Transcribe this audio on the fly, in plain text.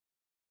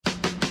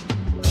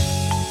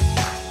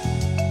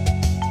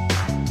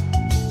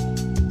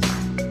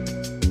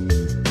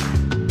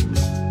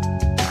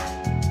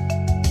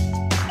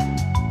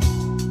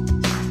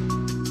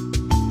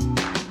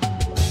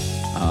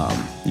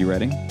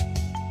ready?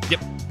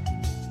 Yep.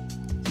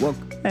 Well,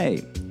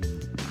 hey.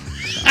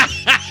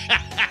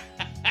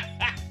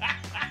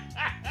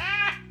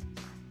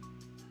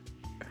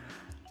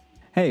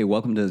 Hey,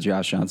 welcome to the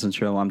Josh Johnson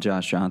Show. I'm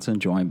Josh Johnson,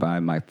 joined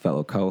by my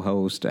fellow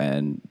co-host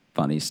and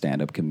funny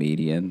stand-up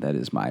comedian that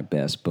is my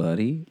best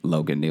buddy,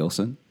 Logan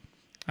Nielsen.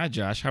 Hi,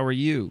 Josh. How are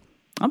you?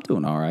 I'm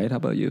doing all right. How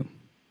about you?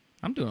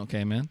 I'm doing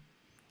okay, man.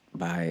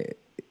 My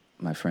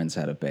friends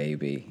had a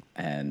baby,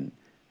 and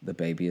the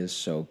baby is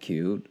so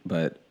cute,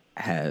 but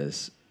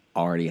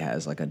already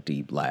has like a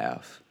deep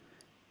laugh.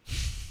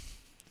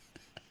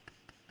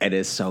 And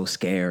it's so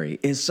scary.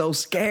 It's so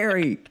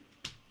scary.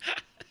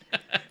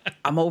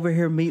 I'm over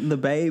here meeting the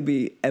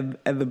baby, and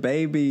the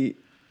baby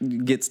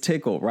gets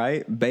tickled,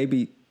 right?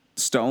 Baby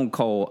stone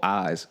cold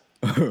eyes.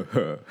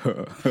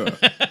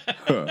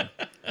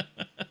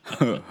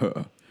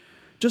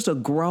 Just a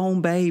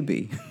grown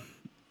baby.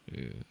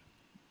 Yeah.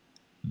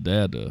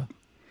 Dada.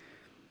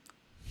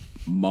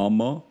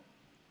 Mama.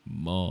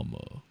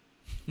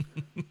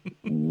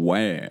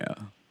 Where?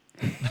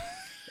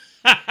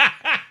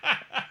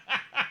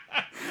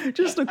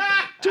 Just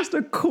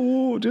a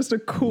cool,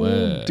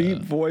 Where? deep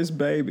voice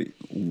baby.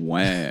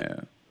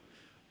 Where?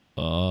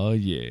 Oh,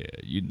 yeah.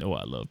 You know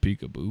I love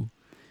peekaboo.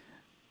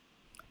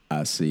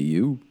 I see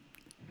you.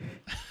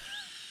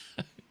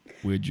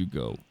 Where'd you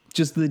go?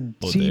 Just the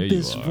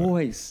deepest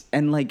voice,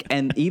 and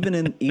even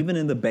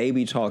in the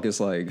baby talk, it's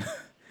like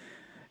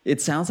it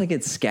sounds like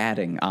it's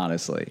scatting.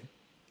 Honestly,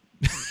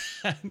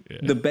 yeah.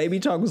 The baby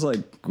talk was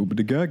like woo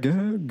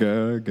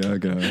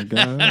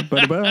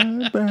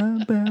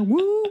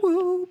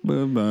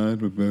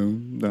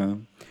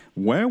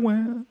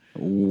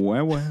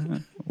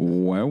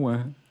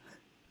where.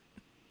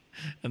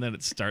 And then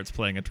it starts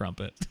playing a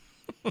trumpet.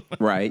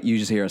 Right, you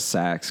just hear a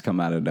sax come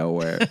out of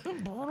nowhere.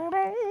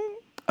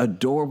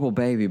 Adorable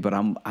baby, but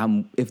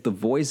I'm if the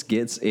voice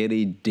gets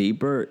any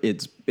deeper,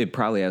 it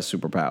probably has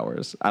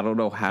superpowers. I don't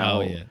know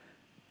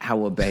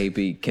how a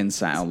baby can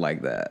sound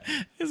like that.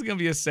 It's gonna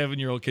be a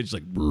 7-year-old kid just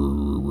like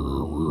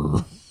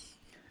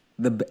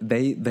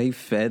they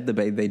fed the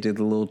baby. They did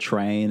the little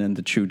train and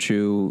the choo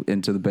choo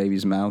into the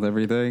baby's mouth,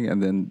 everything,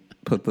 and then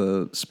put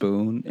the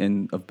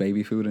spoon of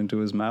baby food into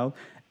his mouth,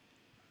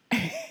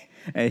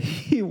 and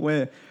he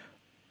went.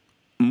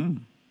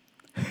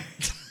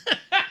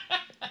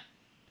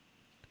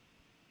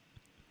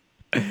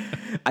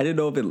 I didn't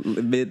know if it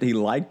meant he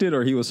liked it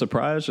or he was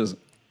surprised. Just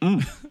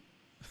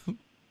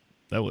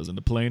That wasn't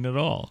a plane at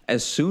all.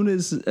 As soon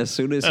as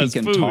he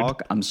can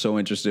talk, I'm so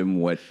interested in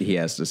what he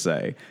has to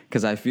say,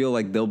 because I feel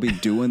like they'll be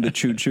doing the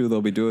choo choo,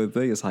 they'll be doing the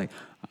thing. It's like,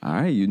 all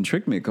right, you can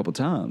trick me a couple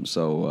times,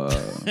 so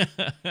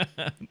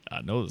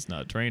I know it's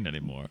not a train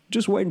anymore.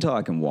 just wait until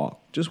I can walk.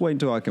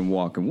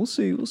 And we'll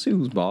see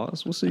who's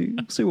boss. We'll see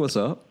what's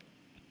up.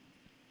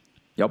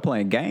 Y'all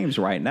playing games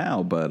right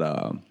now, but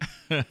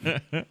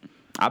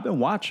I've been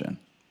watching.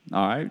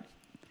 All right.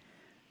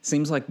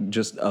 Seems like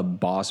just a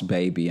boss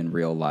baby in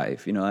real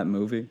life. You know that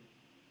movie?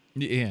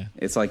 Yeah.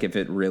 It's like if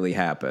it really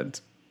happened.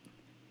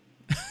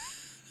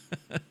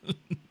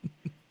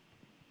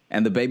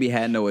 And the baby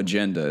had no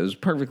agenda. It was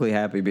perfectly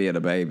happy being a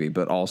baby,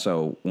 but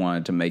also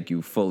wanted to make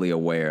you fully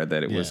aware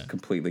that it was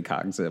completely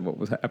cognizant of what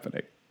was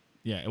happening.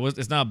 Yeah,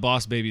 it's not a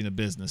boss baby in the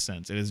business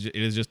sense. It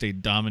is just a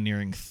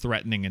domineering,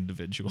 threatening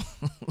individual.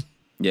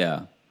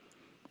 Yeah.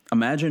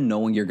 Imagine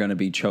knowing you're going to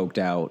be choked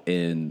out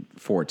in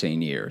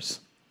 14 years.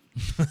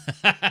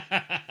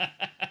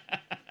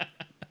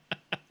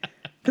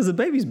 Because the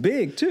baby's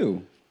big,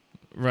 too.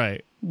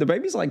 Right. The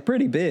baby's, like,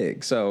 pretty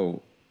big,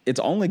 so it's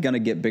only going to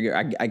get bigger.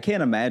 I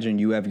can't imagine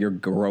you have your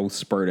growth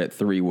spurt at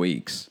 3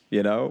 weeks,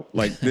 you know?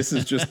 Like, this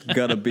is just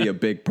going to be a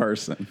big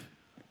person.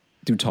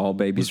 Do tall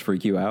babies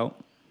freak you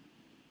out?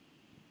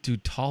 Do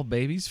tall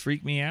babies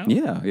freak me out?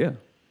 Yeah.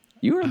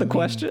 You heard the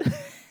question.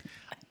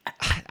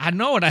 I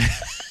know it.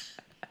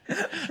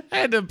 I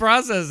had to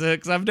process it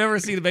because I've never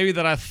seen a baby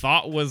that I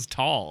thought was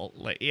tall.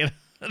 Like, you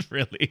know,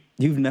 really.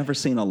 You've never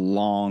seen a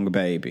long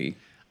baby.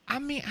 I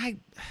mean,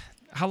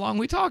 how long are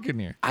we talking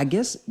here? I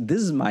guess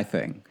this is my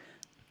thing.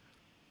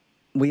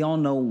 We all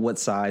know what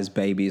size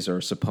babies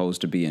are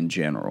supposed to be in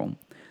general.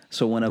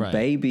 So when a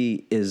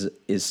baby is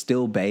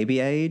still baby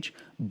age,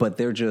 but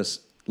they're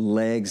just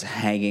legs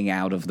hanging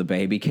out of the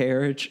baby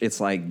carriage, it's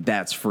like,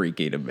 that's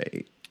freaky to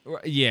me.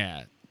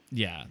 Yeah.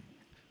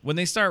 When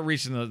they start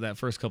reaching that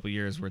first couple of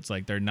years where it's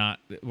like they're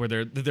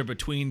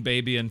between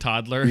baby and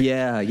toddler.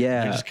 Yeah.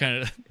 They're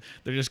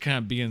just kind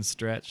of being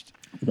stretched.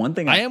 One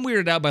thing I am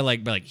weirded out by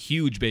like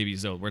huge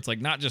babies though, where it's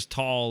like not just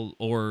tall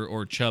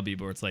or chubby,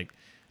 but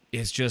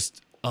it's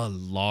just a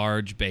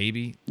large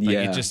baby.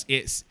 Like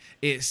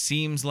it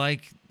seems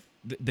like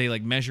they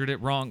like measured it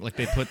wrong. Like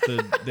they put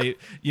the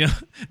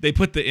they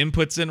put the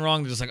inputs in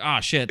wrong. They're just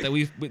like, shit, that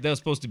was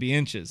supposed to be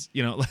inches.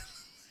 You know,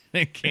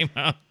 it came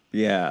out.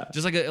 Yeah,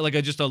 just like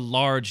a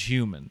large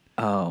human.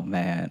 Oh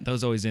man,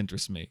 those always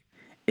interest me.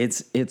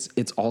 It's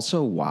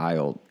also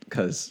wild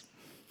because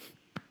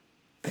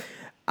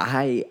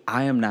I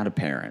am not a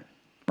parent,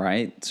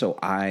 right? So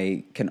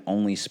I can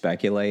only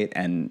speculate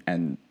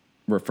and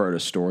refer to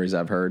stories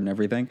I've heard and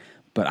everything.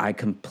 but I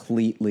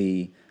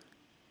completely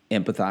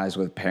empathize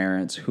with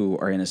parents who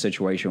are in a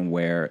situation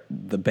where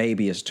the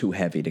baby is too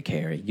heavy to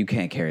carry. You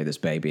can't carry this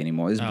baby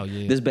anymore.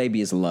 This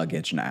baby is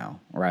luggage now,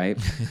 right?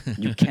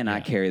 You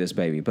cannot carry this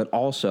baby. But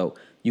also,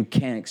 you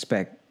can't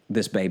expect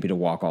this baby to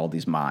walk all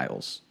these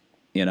miles,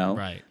 you know?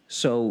 Right.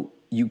 So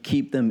you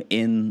keep them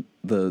in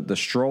the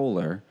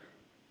stroller,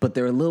 but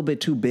they're a little bit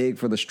too big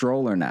for the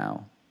stroller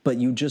now. But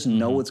you just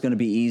know it's going to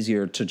be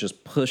easier to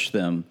just push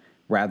them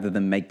rather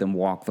than make them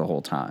walk the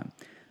whole time.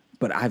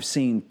 But I've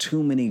seen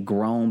too many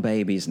grown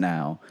babies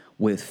now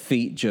with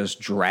feet just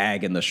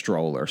dragging the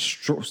stroller,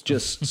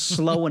 just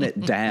slowing it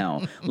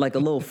down like a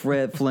little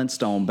Fred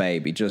Flintstone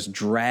baby, just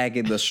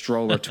dragging the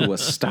stroller to a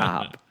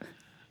stop.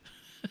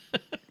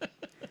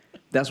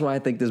 That's what I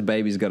think this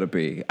baby's going to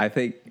be. I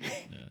think...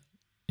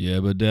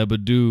 Yabba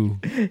dabba do.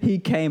 He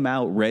came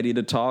out ready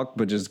to talk,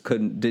 but just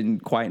didn't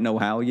quite know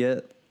how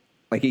yet.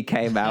 Like he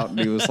came out and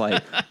he was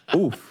like,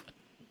 oof,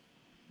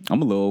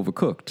 I'm a little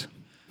overcooked.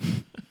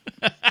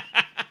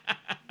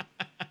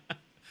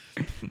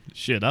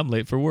 Shit, I'm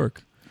late for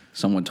work.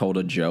 Someone told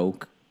a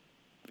joke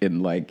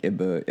in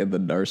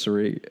the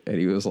nursery, and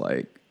he was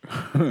like,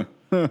 now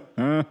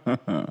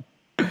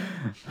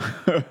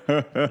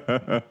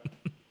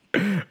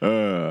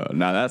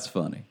that's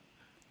funny.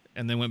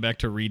 And then went back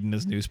to reading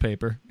his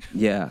newspaper.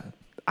 Yeah,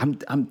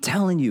 I'm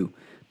telling you,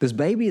 this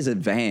baby is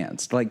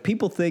advanced. Like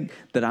people think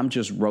that I'm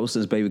just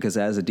roasting this baby because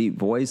it has a deep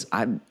voice.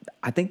 I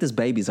think this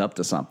baby's up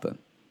to something.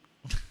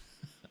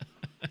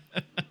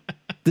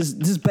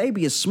 This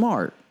baby is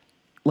smart.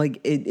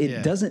 Like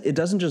it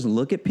doesn't just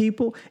look at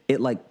people,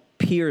 it like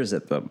peers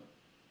at them.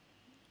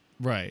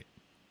 Right.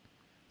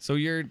 So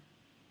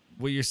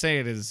what you're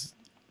saying is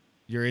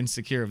you're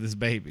insecure of this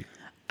baby.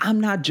 I'm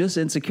not just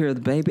insecure of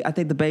the baby. I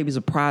think the baby's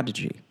a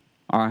prodigy.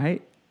 All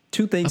right?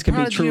 Two things can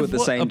be true at the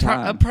same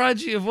time. A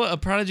prodigy of what? A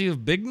prodigy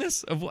of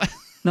bigness? Of what?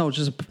 No,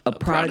 just a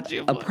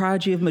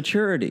prodigy of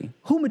maturity.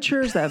 Who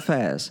matures that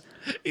fast?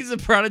 He's a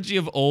prodigy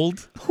of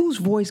old. Whose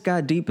voice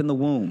got deep in the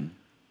womb?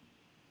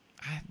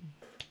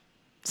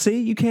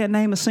 See, you can't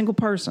name a single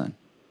person.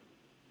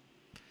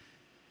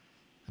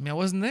 I mean, I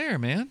wasn't there,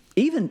 man.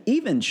 Even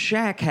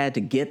Shaq had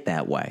to get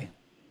that way.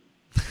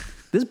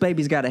 This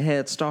baby's got a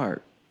head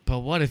start. But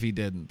what if he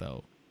didn't,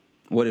 though?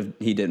 What if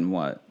he didn't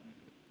what?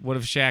 What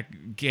if Shaq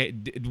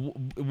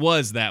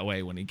was that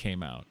way when he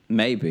came out?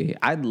 Maybe.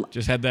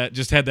 Just had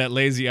that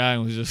lazy eye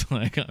and was just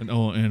like,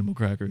 oh, animal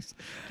crackers.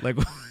 Like,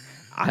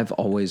 I've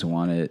always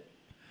wanted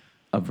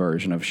a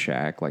version of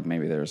Shaq. Like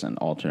maybe there's an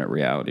alternate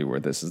reality where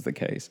this is the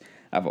case.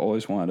 I've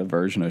always wanted a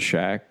version of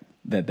Shaq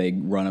that they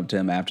run up to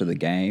him after the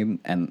game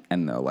and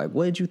they're like,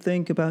 what did you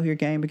think about your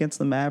game against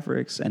the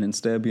Mavericks? And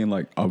instead of being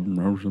like,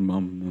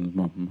 Shaq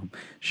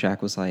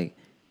was like,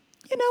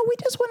 we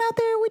just went out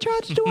there, we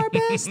tried to do our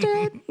best,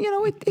 and,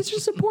 it's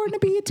just important to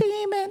be a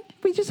team, and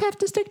we just have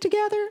to stick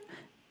together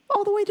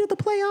all the way to the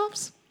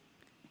playoffs.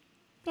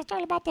 It's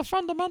all about the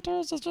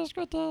fundamentals. It's just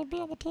good to be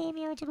on the team.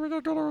 It's a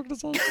really good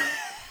organization.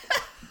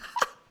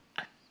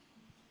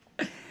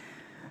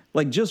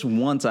 Like, just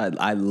once,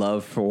 I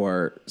love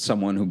for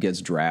someone who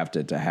gets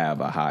drafted to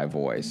have a high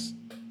voice,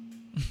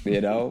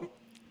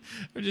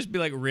 Or just be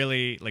like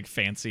really like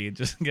fancy,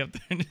 just get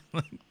there. And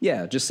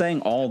yeah, just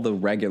saying all the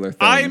regular things.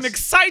 I'm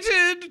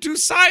excited to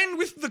sign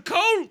with the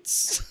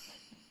Colts.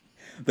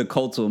 The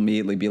Colts will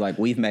immediately be like,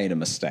 we've made a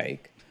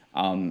mistake.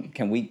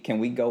 Can we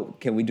do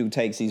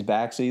takesies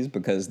backsies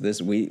because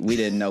we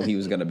didn't know he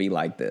was going to be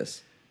like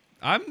this.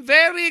 I'm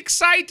very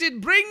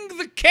excited. Bring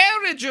the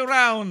carriage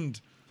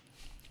around.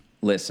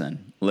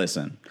 Listen.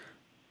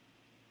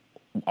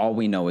 All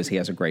we know is he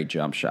has a great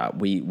jump shot.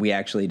 We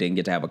actually didn't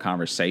get to have a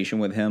conversation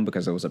with him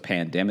because there was a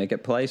pandemic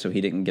at play, so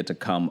he didn't get to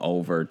come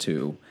over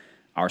to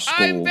our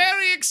school. I'm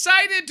very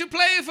excited to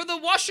play for the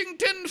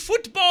Washington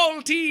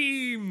football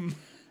team.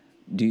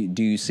 Do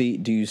you see?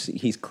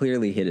 He's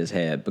clearly hit his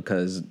head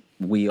because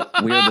we're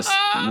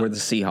the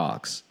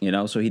Seahawks,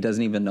 So he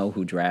doesn't even know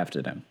who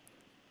drafted him.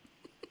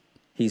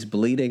 He's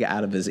bleeding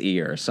out of his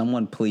ear.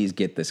 Someone please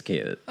get this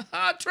kid.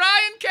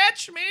 Try and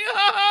catch me.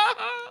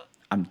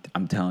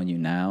 I'm telling you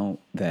now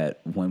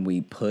that when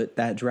we put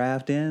that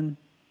draft in,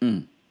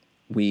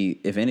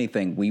 if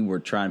anything, we were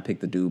trying to pick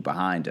the dude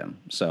behind him.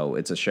 So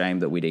it's a shame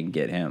that we didn't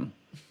get him.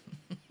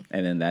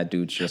 And then that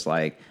dude's just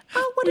like,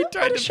 oh,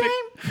 what a shame.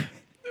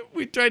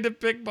 We tried to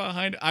pick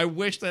behind. I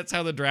wish that's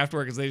how the draft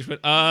works. They just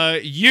went,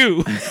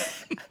 you.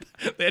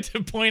 They had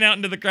to point out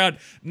into the crowd.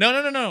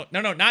 No,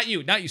 not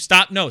you.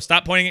 Stop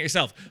pointing at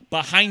yourself.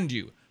 Behind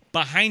you.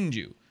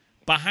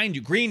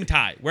 Green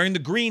tie. Wearing the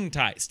green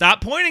tie.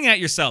 Stop pointing at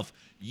yourself.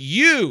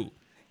 You.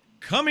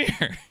 Come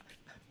here.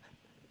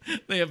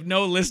 They have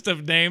no list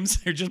of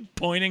names. They're just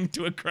pointing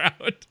to a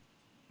crowd.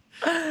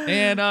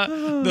 And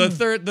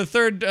the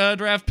third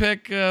draft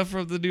pick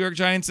for the New York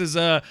Giants is,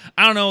 I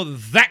don't know,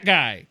 that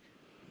guy.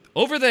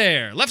 Over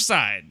there, left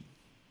side.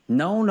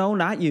 No,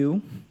 not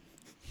you.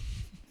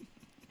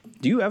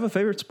 Do you have a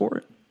favorite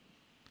sport?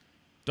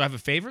 Do I have a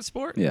favorite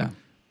sport? Yeah.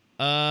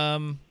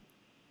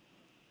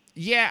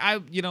 Yeah,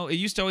 it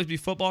used to always be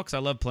football because I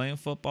love playing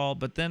football.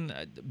 But then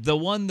the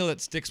one though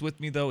that sticks with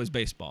me though is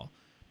baseball.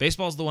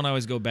 Baseball's the one I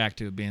always go back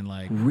to, being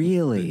like,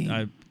 really,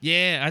 I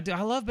do.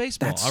 I love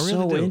baseball. That's I really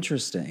so do.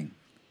 interesting.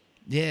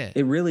 Yeah,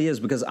 it really is,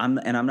 because I'm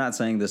not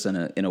saying this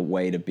in a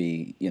way to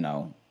be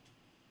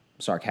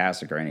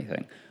sarcastic or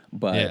anything,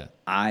 but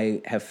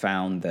I have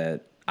found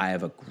that I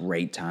have a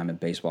great time at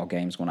baseball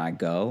games when I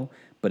go.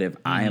 But if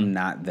I am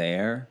not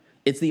there,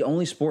 it's the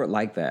only sport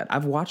like that.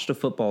 I've watched a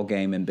football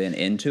game and been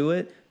into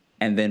it,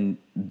 and then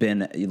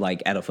been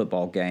like at a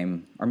football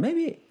game, or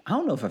maybe I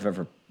don't know if I've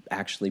ever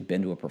actually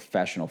been to a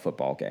professional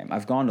football game.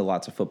 I've gone to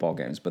lots of football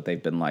games, but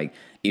they've been like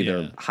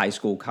either high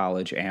school,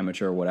 college,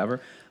 amateur, or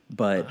whatever.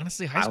 But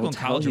honestly, high school and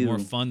college are more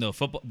fun though.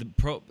 Football, the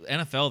pro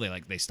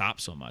NFL, they stop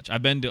so much.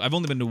 I've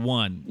only been to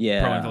one pro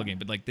NFL game,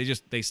 but like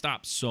they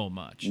stop so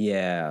much.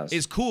 Yeah,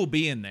 it's cool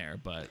being there,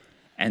 but.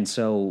 And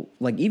so,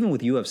 like, even with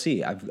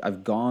UFC,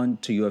 I've gone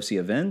to UFC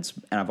events,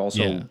 and I've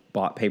also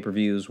bought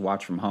pay-per-views,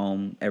 watched from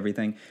home,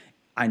 everything.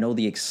 I know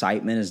the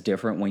excitement is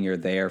different when you're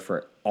there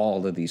for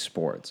all of these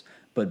sports,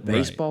 but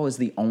baseball is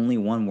the only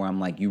one where I'm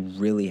like, you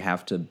really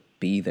have to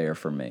be there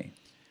for me.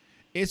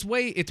 It's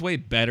way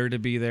better to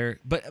be there.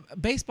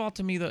 But baseball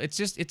to me though, it's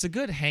a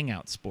good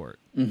hangout sport.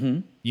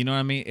 Mm-hmm. You know what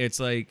I mean? It's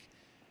like,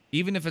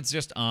 even if it's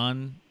just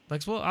on.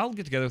 Like, well, I'll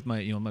get together with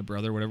my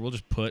brother or whatever. We'll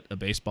just put a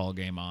baseball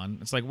game on.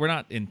 It's like we're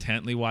not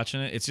intently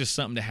watching it. It's just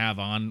something to have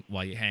on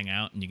while you hang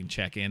out and you can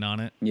check in on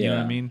it. Yeah. You know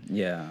what I mean?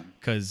 Yeah.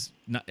 Because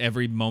not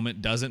every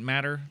moment doesn't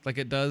matter like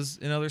it does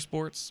in other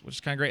sports, which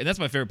is kind of great. And that's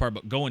my favorite part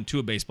about going to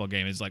a baseball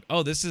game is like,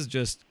 oh, this is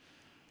just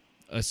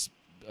a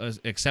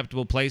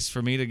acceptable place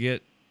for me to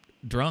get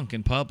drunk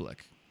in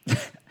public.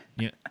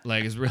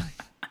 Like, it's really...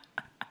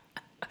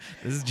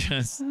 This is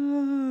just...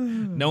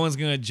 No one's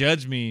going to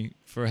judge me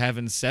for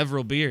having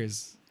several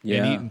beers.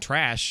 And eating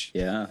trash.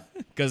 Yeah.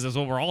 Because that's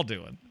what we're all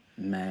doing.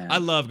 Man. I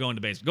love going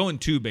to baseball. Going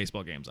to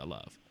baseball games, I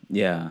love.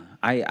 Yeah.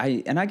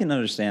 I can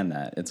understand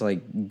that. It's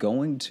like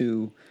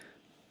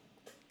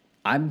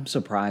I'm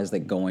surprised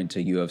that going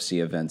to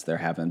UFC events, there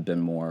haven't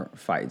been more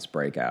fights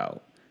break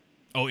out.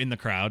 Oh, in the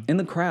crowd? In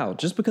the crowd.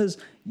 Just because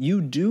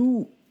you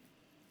do,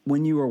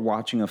 when you are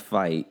watching a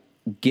fight,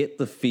 get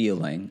the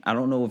feeling. I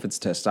don't know if it's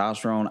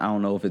testosterone. I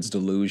don't know if it's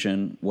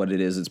delusion. What it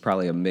is, it's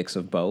probably a mix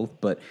of both.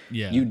 But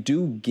you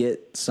do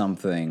get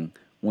something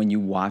when you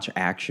watch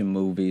action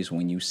movies,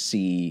 when you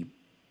see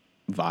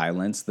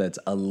violence, that's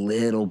a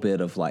little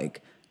bit of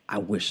like, I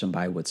wish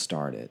somebody would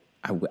start it.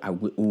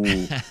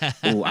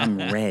 Ooh, I'm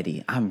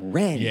ready. I'm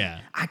ready. Yeah.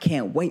 I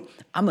can't wait.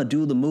 I'm going to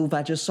do the move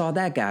I just saw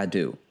that guy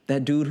do.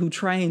 That dude who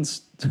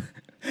trains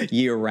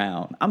year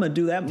round. I'm going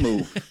to do that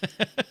move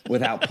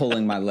without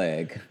pulling my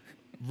leg.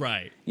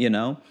 Right.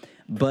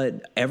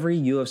 But every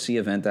UFC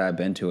event that I've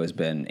been to has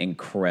been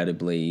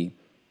incredibly,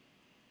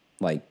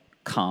 like,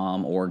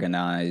 calm,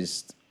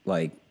 organized.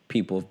 Like,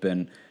 people have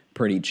been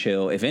pretty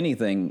chill. If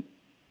anything,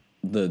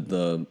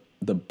 the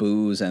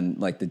booze and,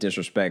 like, the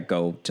disrespect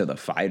go to the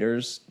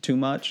fighters too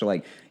much.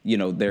 Like,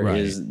 there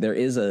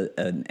is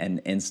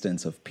an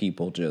instance of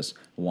people just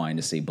wanting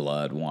to see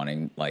blood,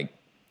 wanting, like,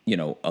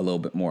 a little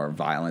bit more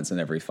violence in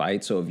every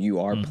fight. So if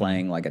you are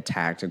playing, like, a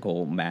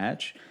tactical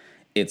match,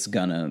 it's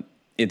gonna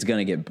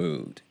get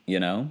booed,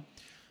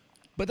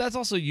 But that's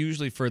also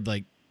usually for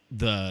like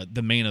the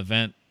main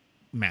event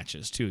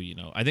matches too.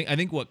 I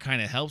think what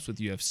kind of helps with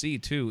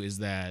UFC too is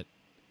that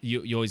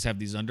you always have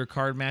these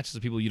undercard matches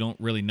of people you don't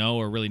really know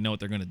or really know what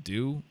they're gonna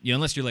do.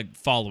 Unless you're like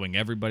following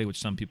everybody, which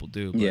some people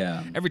do. But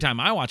every time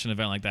I watch an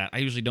event like that, I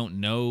usually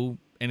don't know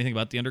anything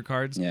about the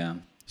undercards. Yeah.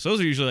 So those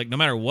are usually like, no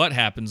matter what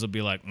happens, they'll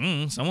be like,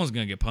 someone's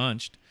gonna get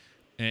punched.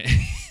 And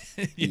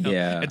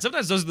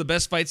sometimes those are the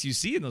best fights you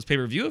see in those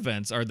pay-per-view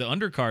events are the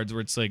undercards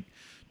where it's like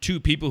two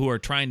people who are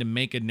trying to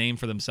make a name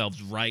for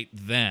themselves right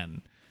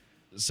then.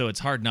 So it's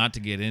hard not to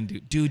get into.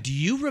 Dude, do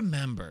you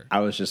remember? I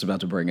was just about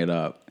to bring it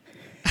up.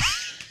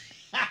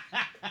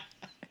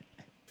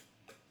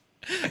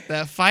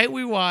 That fight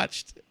we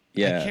watched.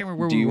 Yeah. I can't remember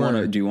where we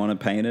were. Do you want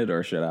to paint it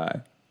or should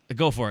I?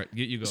 Go for it.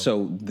 You go.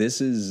 So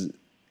this is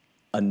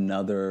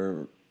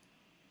another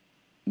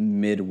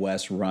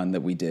Midwest run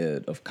that we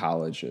did of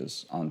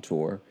colleges on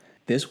tour.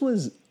 This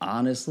was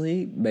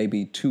honestly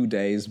maybe 2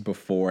 days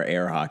before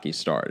air hockey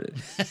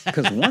started.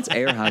 Because once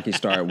air hockey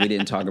started, we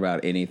didn't talk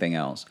about anything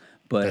else.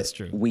 But that's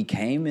true. We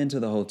came into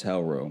the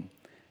hotel room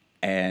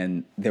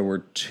and there were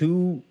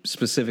two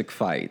specific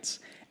fights.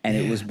 And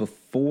it was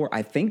before,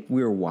 I think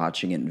we were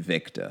watching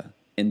Invicta.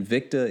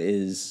 Invicta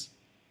is,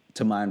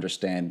 to my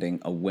understanding,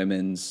 a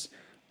women's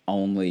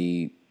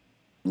only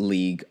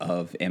league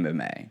of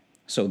MMA.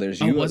 So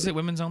there's was it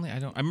women's only? I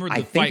remember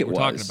the fight we're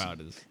talking about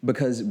is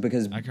because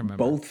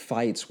both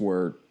fights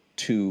were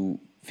two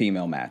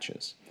female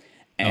matches.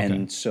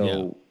 And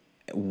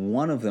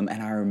one of them,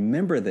 and I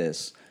remember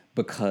this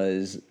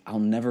because I'll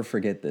never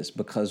forget this,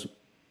 because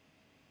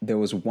there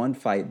was one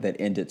fight that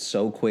ended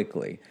so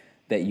quickly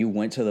that you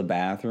went to the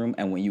bathroom,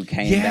 and when you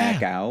came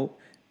back out,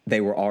 they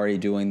were already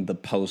doing the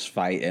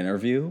post-fight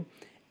interview,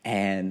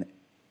 and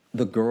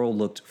the girl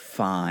looked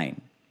fine.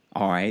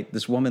 All right?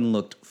 This woman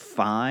looked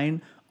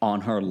fine.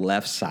 on her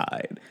left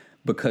side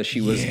because she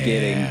was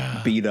getting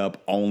beat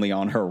up only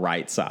on her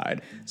right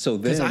side. So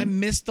then, because I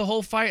missed the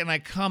whole fight and I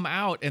come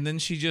out and then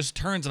she just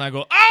turns and I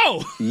go,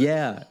 oh!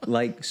 Yeah.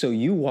 Like, so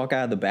you walk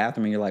out of the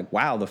bathroom and you're like,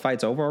 wow, the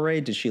fight's over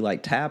already? Did she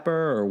like tap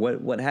her or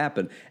what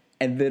happened?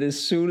 And then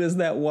as soon as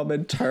that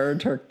woman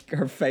turned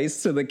her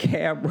face to the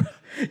camera,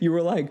 you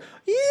were like,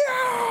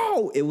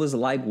 yo! It was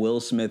like Will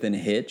Smith in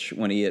Hitch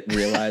when he had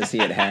realized he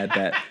had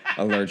that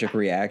allergic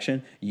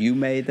reaction. You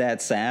made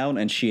that sound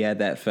and she had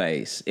that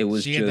face. It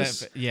was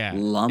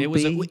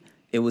lumpy.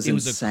 It was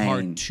insane. A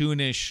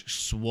cartoonish,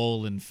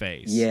 swollen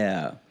face.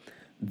 Yeah.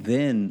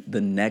 Then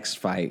the next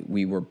fight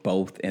we were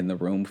both in the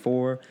room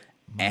for.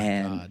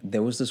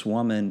 There was this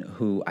woman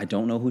who I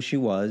don't know who she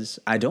was.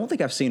 I don't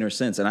think I've seen her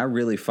since, and I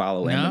really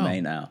follow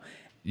MMA now.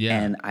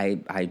 Yeah. And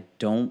I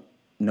don't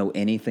know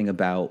anything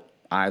about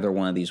either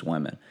one of these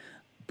women.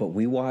 But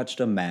we watched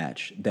a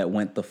match that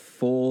went the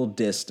full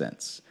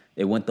distance.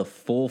 It went the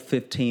full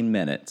 15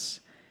 minutes.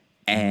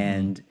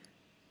 And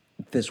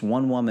this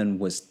one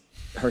woman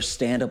her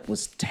stand-up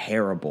was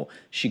terrible.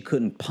 She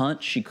couldn't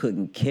punch, she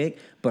couldn't kick,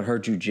 but her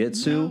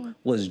jiu-jitsu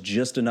was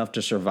just enough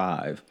to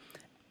survive.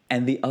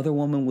 And the other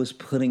woman was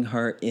putting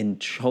her in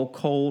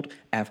chokehold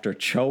after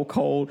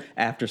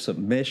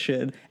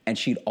submission, and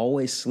she'd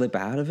always slip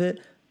out of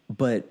it.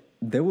 But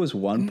there was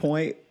one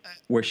point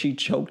where she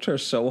choked her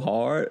so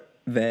hard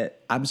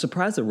that I'm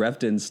surprised the ref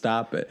didn't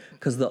stop it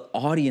because the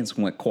audience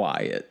went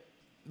quiet.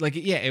 Like,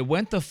 yeah, it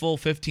went the full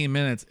 15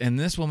 minutes, and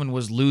this woman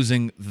was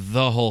losing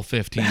the whole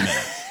 15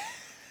 minutes.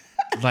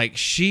 Like,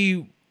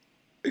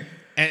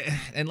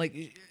 and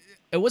like...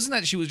 It wasn't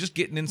that she was just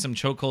getting in some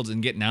chokeholds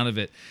and getting out of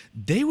it.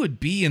 They would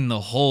be in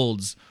the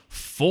holds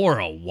for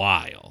a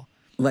while.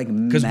 Like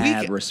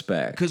mad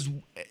respect.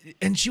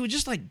 And she would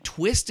just like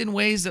twist in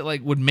ways that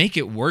like would make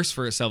it worse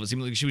for herself. It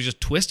seemed like she was just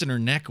twisting her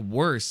neck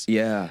worse.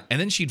 Yeah. And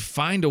then she'd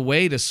find a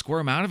way to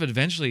squirm out of it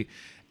eventually.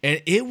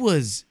 And it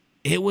was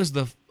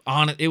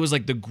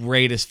like the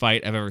greatest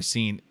fight I've ever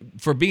seen,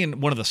 for being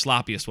one of the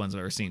sloppiest ones I've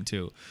ever seen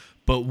too.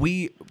 But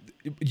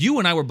you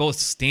and I were both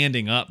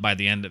standing up by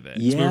the end of it.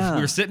 Yeah. So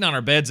we were sitting on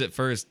our beds at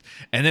first,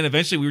 and then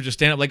eventually we were just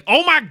standing up like,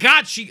 oh my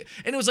God,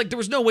 and it was like there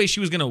was no way she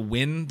was going to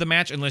win the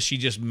match unless she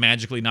just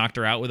magically knocked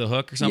her out with a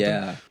hook or something.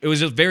 Yeah. It was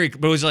just but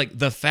it was like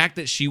the fact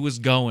that she was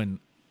going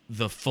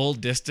the full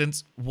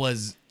distance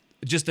was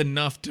just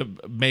enough to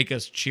make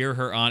us cheer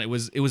her on. It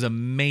was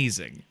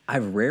amazing.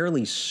 I've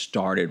rarely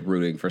started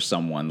rooting for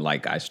someone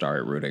like I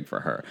started rooting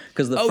for her.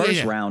 Because the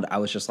first round, I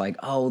was just like,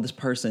 oh, this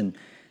person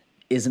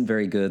isn't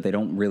very good. They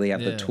don't really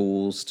have the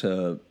tools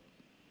to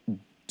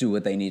do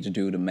what they need to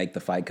do to make the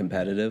fight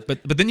competitive.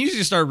 But then you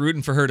just start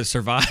rooting for her to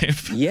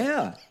survive.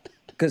 Yeah.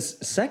 Because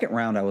second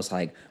round, I was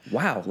like,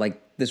 wow, like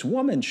this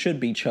woman should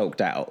be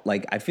choked out.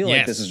 Like, I feel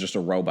like this is just a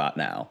robot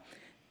now.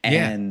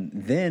 And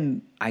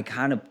then I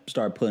kind of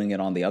started putting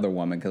it on the other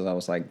woman because I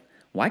was like,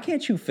 why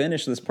can't you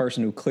finish this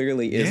person who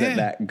clearly isn't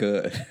that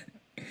good?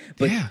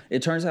 But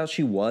it turns out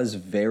she was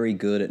very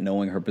good at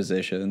knowing her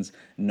positions,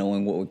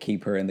 knowing what would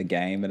keep her in the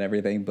game and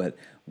everything. But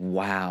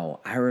wow,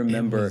 I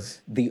remember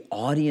the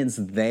audience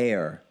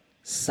there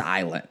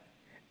silent.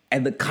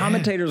 And the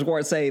commentators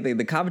weren't saying anything.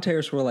 The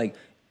commentators were like,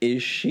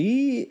 is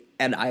she?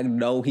 And I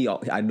know he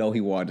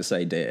wanted to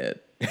say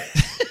dead.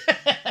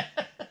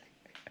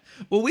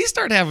 Well, we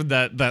started having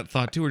that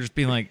thought too. We're just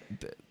being like,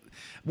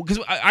 because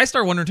I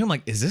started wondering too, I'm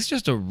like, is this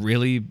just a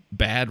really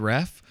bad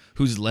ref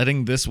who's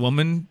letting this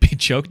woman be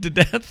choked to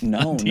death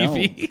on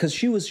TV? Because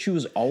she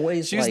was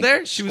always she was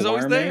there. She was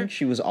always there.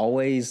 She was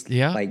always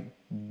like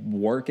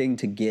working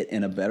to get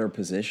in a better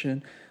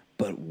position.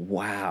 But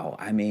wow,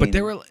 I mean, but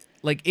there were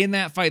like in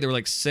that fight, there were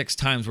like 6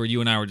 times where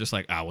you and I were just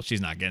like, oh well,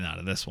 she's not getting out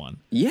of this one.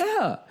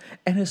 Yeah,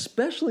 and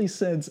especially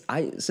since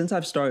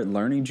I've started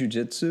learning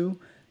jiu-jitsu,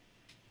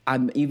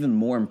 I'm even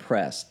more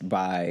impressed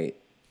by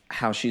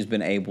how she's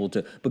been able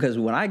to. Because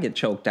when I get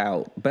choked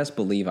out, best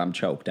believe I'm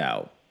choked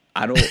out.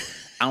 I don't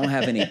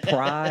have any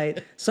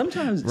pride.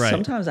 Sometimes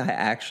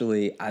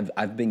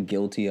I've been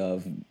guilty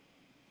of.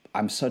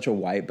 I'm such a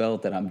white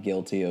belt that I'm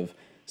guilty of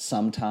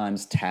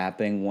sometimes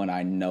tapping when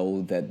I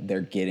know that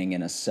they're getting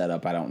in a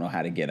setup I don't know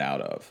how to get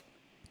out of.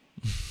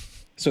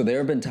 So there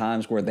have been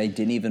times where they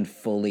didn't even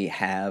fully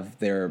have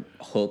their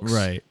hooks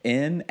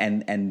in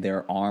and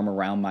their arm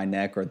around my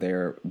neck or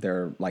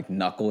their like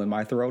knuckle in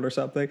my throat or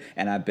something,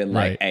 and I've been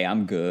like, hey,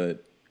 I'm good.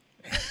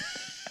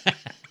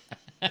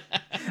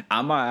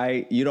 I'm all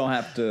right. You don't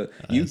have to.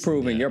 You've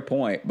proven your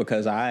point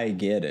because I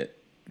get it.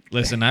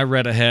 Listen, I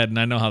read ahead and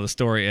I know how the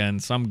story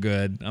ends, so I'm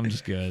good. I'm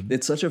just good.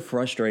 It's such a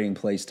frustrating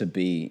place to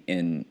be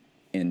in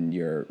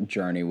your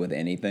journey with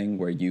anything,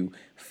 where you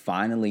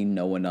finally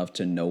know enough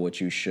to know what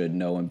you should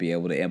know and be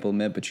able to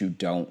implement, but you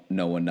don't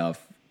know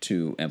enough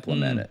to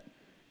implement it.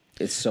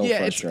 It's so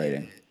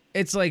frustrating.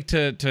 It's like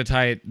to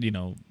tie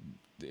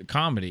it,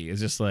 comedy is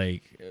just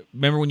like,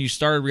 remember when you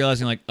started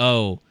realizing like,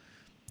 oh,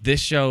 this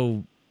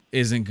show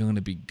isn't going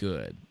to be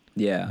good.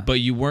 Yeah. But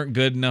you weren't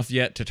good enough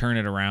yet to turn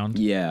it around.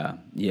 Yeah.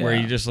 Yeah. Where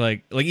you just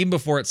like even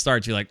before it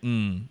starts, you're like,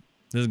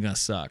 this is going to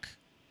suck.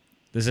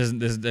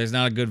 There's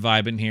not a good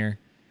vibe in here.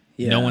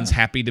 No one's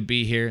happy to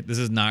be here. This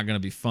is not going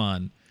to be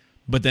fun.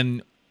 But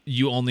then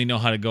you only know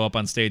how to go up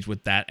on stage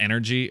with that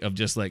energy of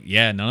just like,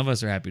 yeah, none of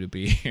us are happy to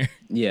be here.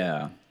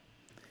 Yeah.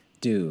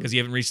 Dude. Because you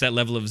haven't reached that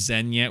level of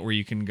zen yet where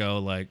you can go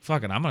like,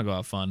 fuck it, I'm going to go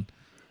have fun.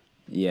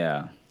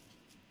 Yeah.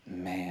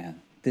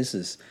 Man, this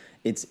is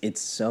it's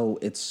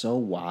so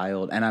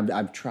wild. And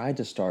I've tried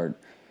to start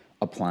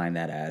applying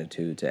that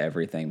attitude to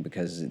everything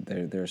because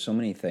there are so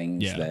many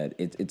things that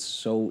it's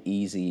so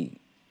easy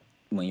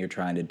when you're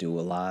trying to do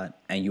a lot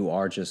and you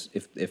are just,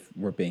 if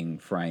we're being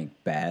frank,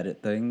 bad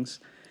at things.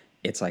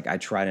 It's like I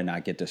try to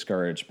not get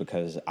discouraged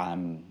because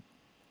I'm,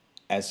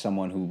 as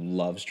someone who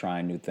loves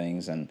trying new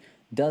things and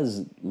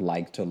does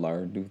like to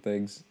learn new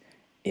things,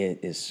 it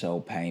is so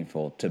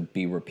painful to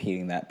be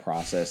repeating that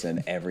process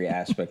in every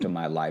aspect of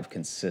my life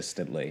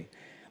consistently.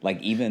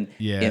 Like even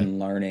in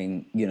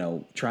learning,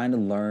 trying to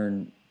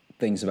learn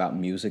things about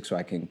music so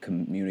I can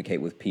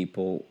communicate with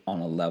people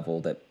on a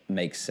level that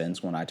makes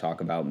sense when I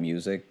talk about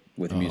music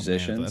with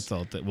musicians. Man, that's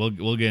all.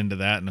 We'll get into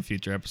that in a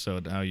future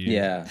episode. How you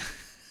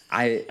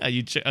how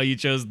you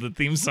chose the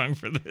theme song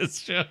for this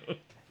show.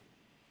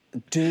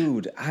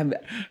 Dude,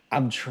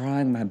 I'm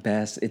trying my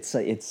best. It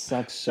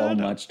sucks so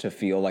much to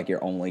feel like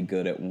you're only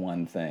good at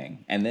one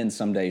thing, and then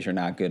some days you're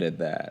not good at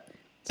that.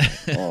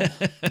 It's like, oh.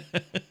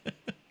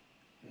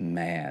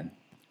 Man,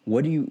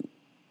 what do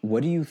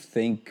you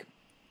think?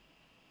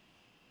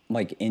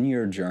 Like in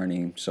your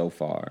journey so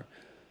far,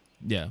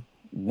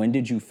 when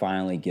did you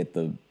finally get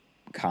the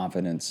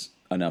confidence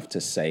enough to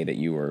say that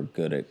you were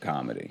good at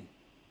comedy?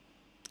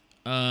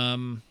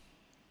 Well,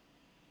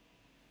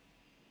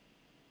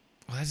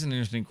 that's an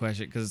interesting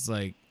question because,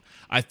 like,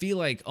 I feel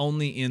like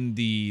only in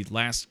the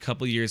last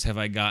couple of years have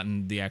I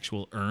gotten the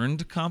actual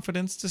earned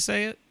confidence to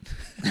say it.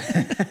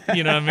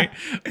 You know what I mean?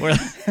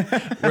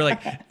 We're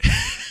like,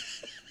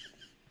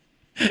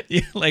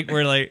 yeah, like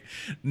we're like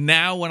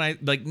now when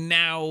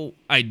now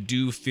I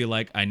do feel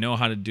like I know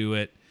how to do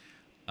it.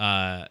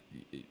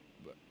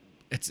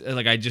 It's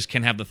like I just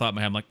can have the thought in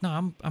my head. I'm like,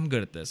 no, I'm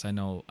good at this. I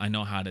know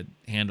how to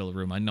handle a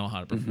room. I know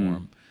how to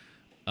perform.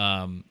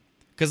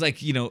 Because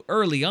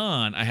early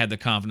on, I had the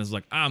confidence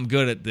like I'm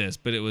good at this,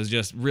 but it was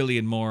just really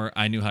more.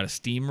 I knew how to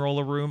steamroll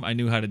a room. I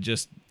knew how to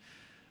just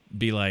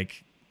be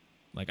like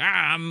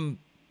I'm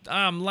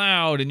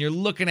loud and you're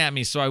looking at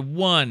me, so I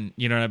won.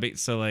 You know what I mean?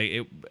 So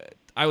like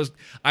I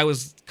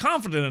was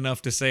confident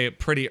enough to say it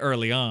pretty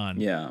early on.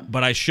 Yeah.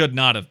 But I should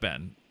not have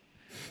been.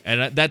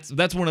 And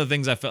that's one of the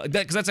things I felt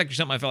because that's actually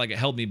something I felt like it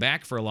held me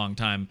back for a long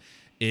time.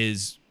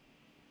 Is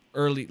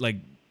early, like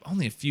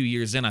only a few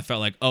years in, I felt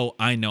like, oh,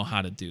 I know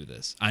how to do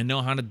this. I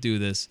know how to do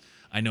this.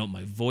 I know what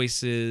my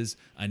voice is.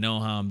 I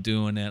know how I'm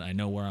doing it. I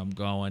know where I'm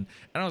going.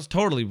 And I was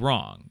totally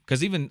wrong.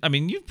 Because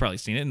you've probably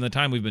seen it in the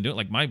time we've been doing it.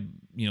 Like my,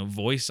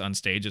 voice on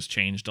stage has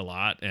changed a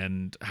lot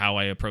and how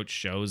I approach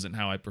shows and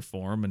how I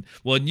perform. And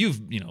you've,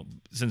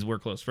 since we're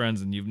close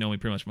friends and you've known me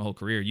pretty much my whole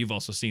career, you've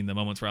also seen the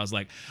moments where I was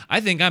like,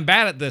 I think I'm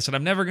bad at this and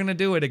I'm never going to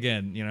do it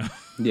again,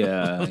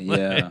 Yeah,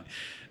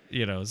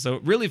 yeah. So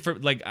really for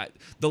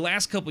the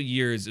last couple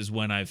years is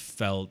when I've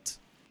felt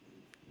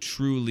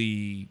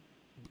truly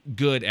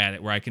good at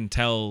it, where I can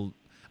tell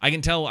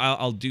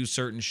I'll do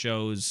certain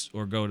shows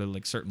or go to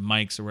like certain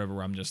mics or wherever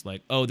where I'm just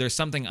like, oh, there's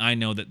something I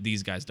know that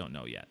these guys don't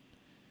know yet.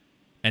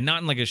 And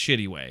not in like a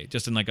shitty way,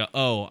 just in like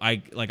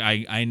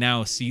I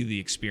now see the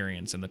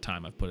experience and the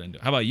time I've put into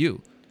it. How about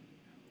you?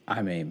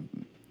 I mean,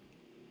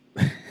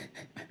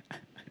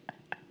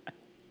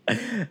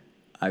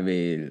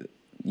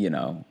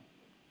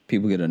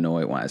 people get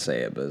annoyed when I say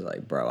it, but it's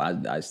like, bro,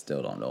 I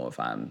still don't know if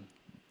I'm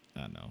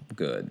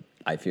good.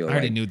 I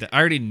already knew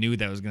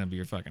that was going to be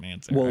your fucking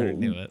answer. Well, I already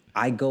knew it.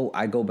 I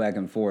go back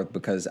and forth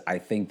because I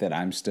think that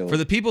I'm still. For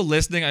the people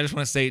listening, I just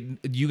want to say,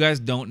 you guys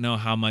don't know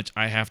how much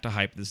I have to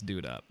hype this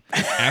dude up.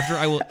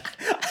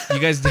 You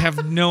guys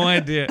have no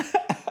idea.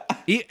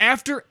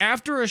 After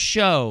a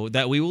show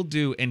that we will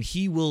do, and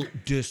he will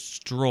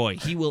destroy.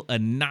 He will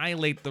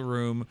annihilate the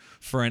room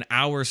for an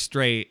hour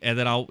straight, and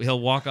then he'll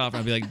walk off, and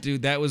I'll be like,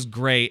 dude, that was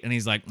great. And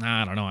he's like,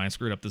 nah, I don't know, I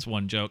screwed up this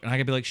one joke. And I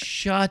can be like,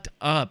 shut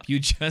up, you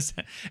just.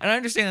 And I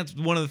understand that's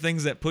one of the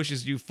things that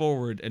pushes you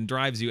forward and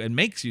drives you and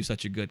makes you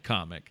such a good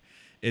comic,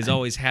 is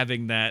always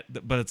having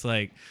that. But it's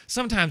like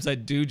sometimes I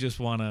do just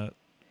want to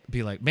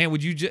be like, man,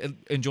 would you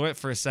enjoy it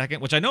for a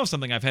second? Which I know is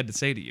something I've had to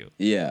say to you.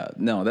 Yeah,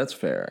 no, that's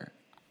fair.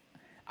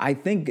 I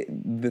think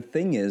the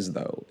thing is,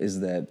 though,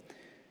 is that,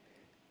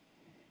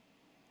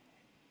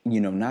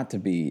 not to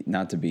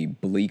be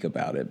bleak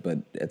about it, but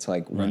it's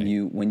like when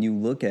you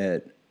look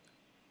at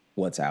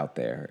what's out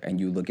there and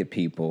you look at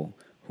people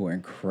who are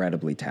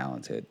incredibly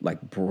talented,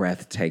 like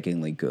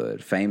breathtakingly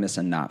good, famous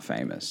and not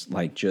famous,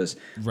 like just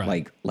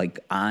like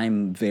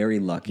I'm very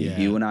lucky. Yeah.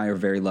 You and I are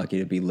very lucky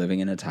to be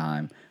living in a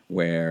time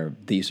where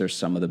these are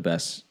some of the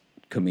best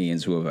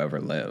comedians who have ever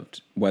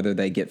lived, whether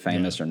they get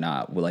famous or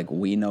not.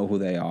 We know who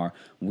they are.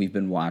 We've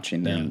been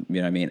watching them, you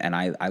know what I mean? And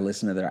I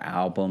listen to their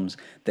albums.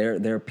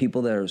 There are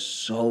people that are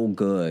so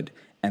good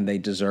and they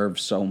deserve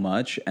so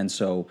much. And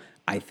so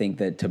I think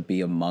that to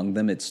be among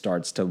them, it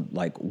starts to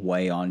like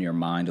weigh on your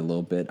mind a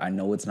little bit. I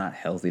know it's not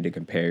healthy to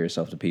compare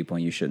yourself to people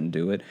and you shouldn't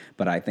do it,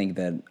 but I think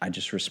that I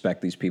just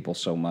respect these people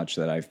so much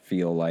that I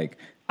feel like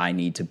I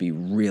need to be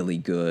really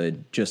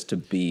good just to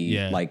be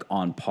like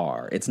on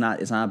par. It's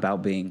not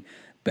about being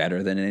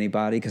better than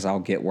anybody, because I'll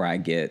get where I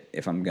get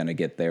if I'm gonna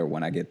get there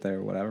when I get there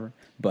or whatever.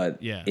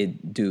 But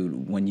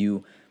dude, when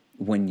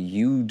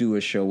you do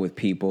a show with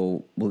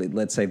people, well,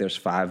 let's say there's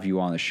 5 of you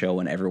on the show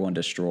and everyone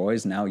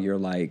destroys, now you're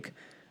like,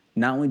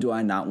 not only do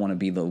I not want to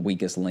be the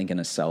weakest link in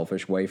a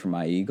selfish way for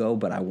my ego,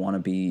 but I want to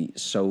be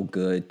so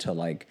good to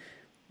like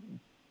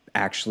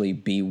actually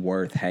be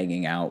worth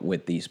hanging out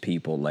with these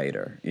people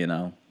later, you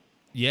know?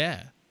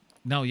 Yeah.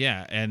 No,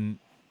 yeah. And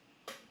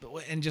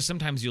just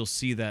sometimes you'll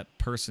see that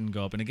person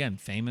go up, and again,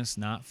 famous,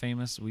 not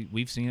famous.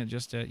 We've seen it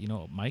just at,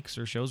 mics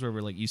or shows where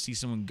we're like, you see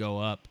someone go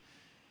up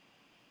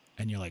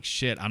and you're like,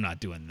 shit, I'm not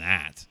doing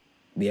that.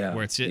 Yeah.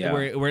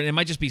 Where it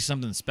might just be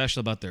something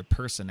special about their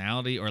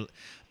personality. Or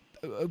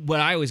what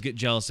I always get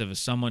jealous of is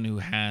someone who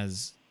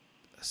has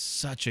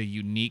such a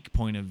unique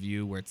point of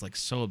view where it's like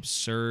so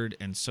absurd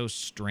and so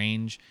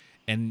strange,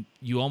 and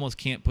you almost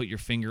can't put your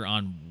finger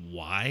on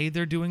why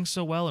they're doing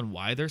so well and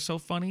why they're so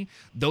funny.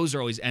 Those are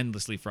always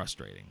endlessly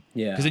frustrating.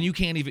 Yeah. Because then you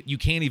can't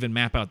even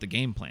map out the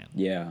game plan.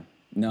 Yeah.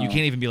 No. You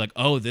can't even be like,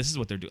 oh, this is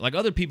what they're doing. Like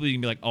other people, you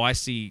can be like, oh, I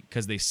see,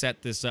 because they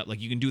set this up. Like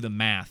you can do the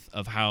math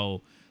of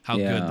how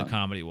good the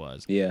comedy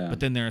was. Yeah. But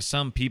then there are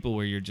some people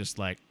where you're just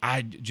like,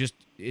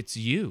 it's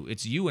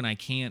you, and I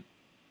can't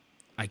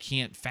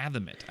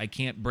fathom it. I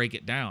can't break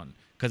it down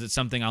because it's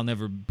something I'll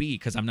never be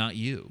because I'm not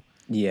you.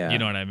 Yeah. You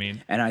know what I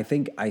mean? And I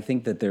think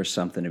that there's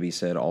something to be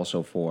said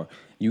also for,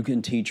 you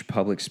can teach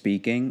public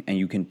speaking and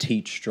you can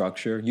teach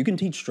structure. You can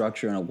teach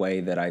structure in a way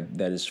that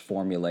is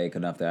formulaic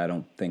enough that I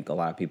don't think a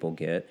lot of people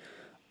get.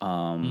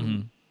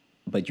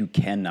 But you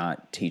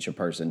cannot teach a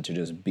person to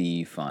just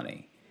be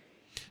funny.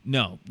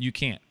 No, you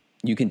can't.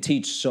 You can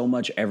teach so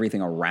much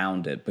everything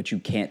around it, but you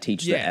can't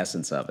teach the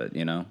essence of it,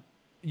 you know?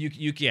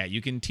 You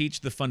can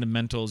teach the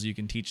fundamentals, you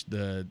can teach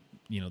the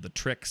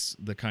tricks,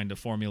 the kind of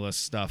formula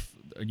stuff,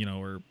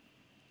 or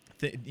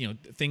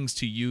things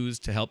to use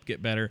to help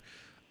get better.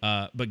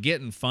 But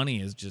getting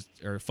funnier is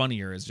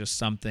just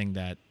something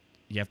that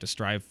you have to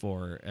strive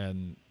for.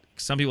 And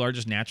some people are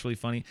just naturally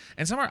funny,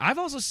 and some are. I've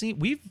also seen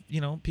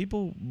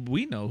people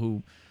we know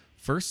who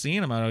first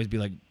seeing them, I'd always be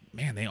like,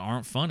 man, they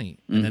aren't funny.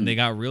 And then they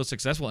got real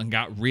successful and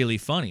got really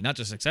funny. Not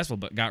just successful,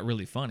 but got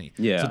really funny.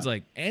 Yeah. So it's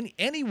like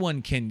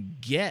anyone can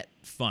get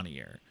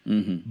funnier,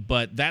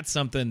 but that's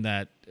something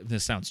that,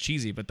 this sounds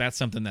cheesy, but that's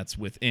something that's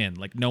within.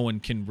 Like no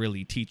one can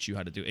really teach you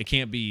how to do it. It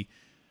can't be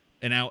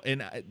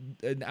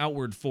an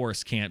outward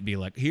force can't be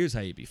like, here's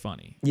how you be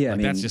funny. Yeah,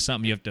 like, that's just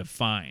something you have to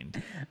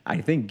find.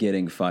 I think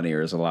getting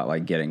funnier is a lot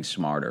like getting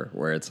smarter,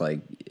 where it's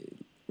like,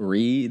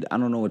 Reed, I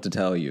don't know what to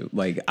tell you.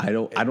 Like I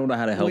don't know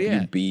how to help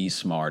you be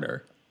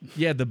smarter.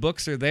 Yeah, the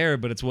books are there,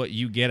 but it's what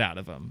you get out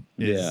of them.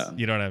 You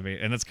know what I mean?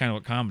 And that's kind of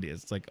what comedy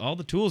is. It's like all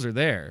the tools are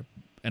there,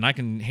 and I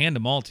can hand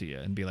them all to you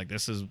and be like,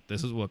 this is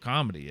what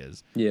comedy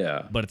is.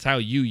 Yeah. But it's how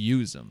you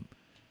use them.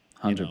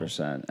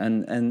 100%.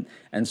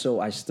 And so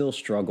I still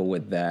struggle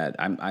with that.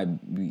 I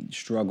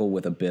struggle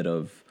with a bit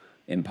of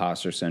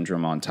imposter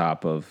syndrome on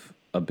top of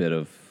a bit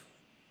of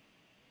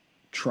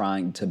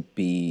trying to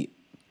be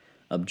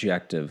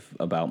objective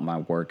about my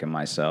work and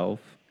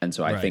myself. And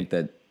so I think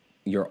that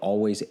you're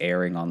always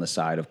erring on the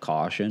side of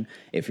caution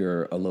if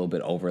you're a little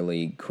bit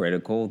overly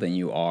critical than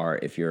you are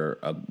if you're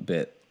a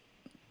bit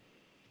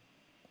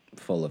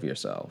full of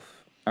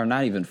yourself. Or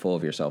not even full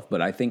of yourself,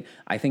 but I think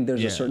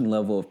there's a certain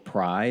level of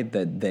pride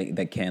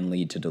that can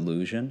lead to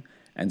delusion.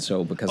 And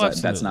so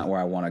because that's not where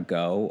I want to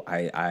go,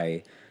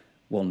 I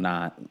will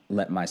not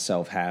let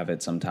myself have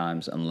it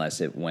sometimes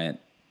unless it went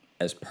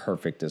as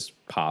perfect as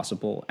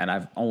possible. And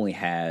I've only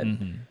had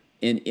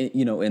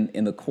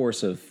in the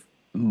course of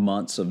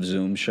months of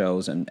Zoom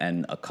shows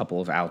and a couple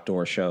of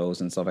outdoor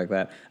shows and stuff like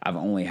that, I've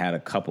only had a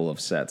couple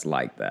of sets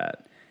like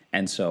that.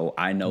 And so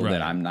I know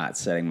that I'm not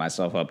setting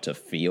myself up to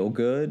feel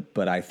good,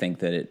 but I think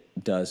that it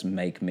does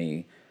make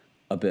me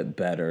a bit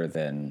better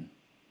than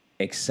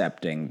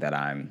accepting that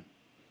I'm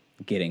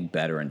getting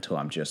better until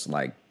I'm just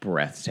like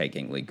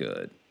breathtakingly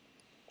good.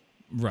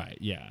 Right,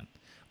 yeah.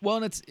 Well,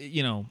 and it's,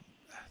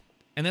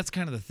 and that's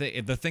kind of the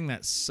thing. The thing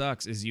that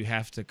sucks is you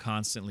have to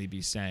constantly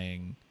be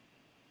saying,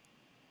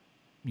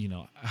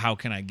 how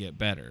can I get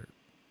better?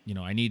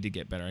 I need to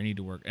get better. I need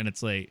to work. And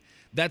it's like,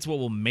 that's what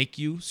will make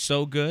you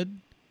so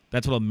good.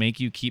 That's what will make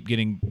you keep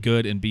getting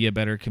good and be a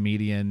better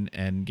comedian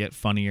and get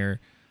funnier.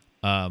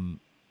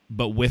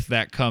 But with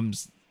that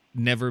comes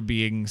never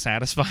being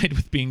satisfied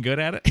with being good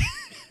at it.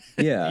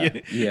 Yeah.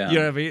 You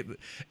know what I mean?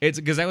 It's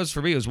because that was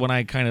for me. It was when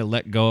I kind of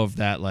let go of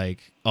that,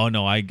 like, oh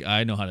no,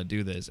 I know how to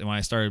do this. And when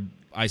I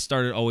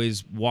started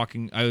always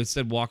walking. I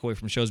would walk away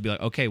from shows, and be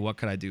like, okay, what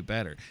could I do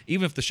better?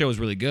 Even if the show is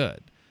really good,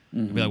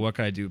 I'd be like, what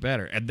could I do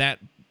better? And that,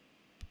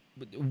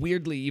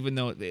 weirdly, even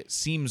though it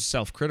seems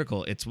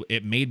self-critical,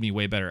 it made me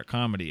way better at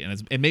comedy,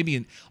 and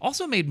it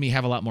also made me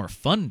have a lot more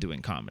fun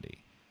doing comedy.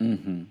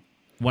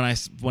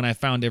 when I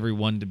found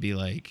everyone to be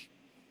like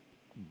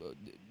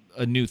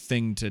a new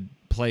thing to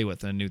play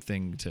with, a new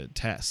thing to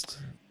test,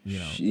 you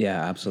know.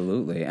 Yeah,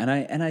 absolutely. And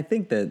I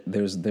think that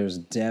there's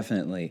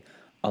definitely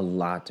a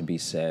lot to be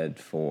said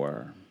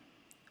for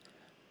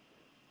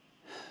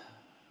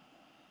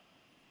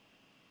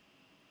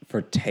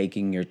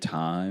taking your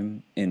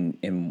time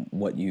in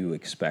what you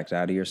expect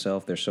out of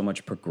yourself. There's so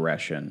much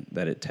progression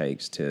that it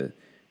takes to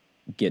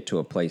get to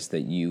a place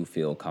that you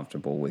feel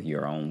comfortable with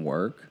your own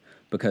work.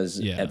 Because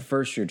at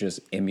first you're just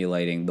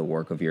emulating the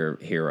work of your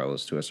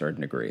heroes to a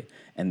certain degree.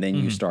 And then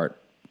you start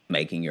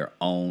making your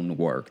own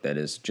work that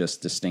is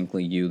just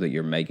distinctly you, that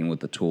you're making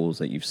with the tools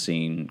that you've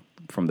seen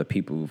from the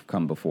people who've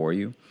come before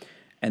you.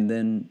 And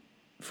then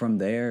from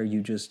there,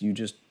 you just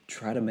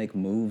try to make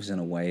moves in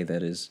a way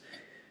that is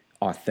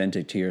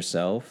authentic to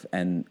yourself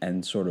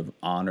and sort of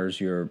honors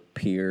your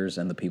peers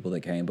and the people that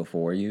came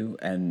before you,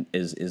 and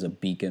is a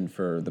beacon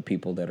for the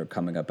people that are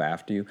coming up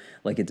after you.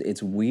 Like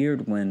it's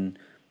weird when,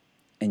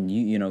 and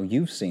you know,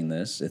 you've seen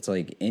this. It's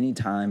like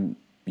anytime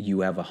you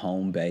have a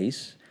home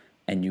base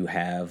and you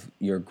have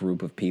your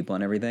group of people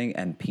and everything,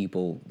 and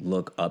people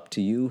look up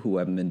to you who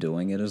haven't been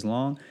doing it as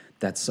long,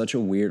 that's such a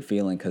weird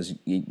feeling, because,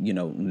 you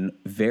know,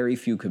 very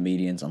few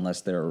comedians,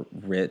 unless they're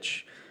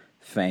rich,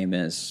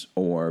 famous,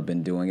 or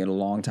been doing it a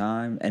long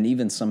time, and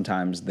even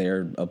sometimes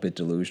they're a bit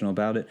delusional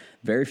about it,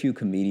 very few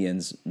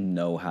comedians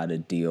know how to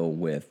deal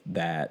with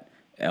that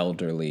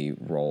elderly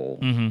role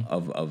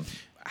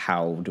of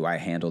how do I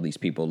handle these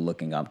people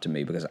looking up to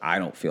me because I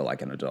don't feel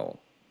like an adult.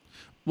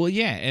 Well,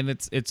 yeah, and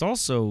it's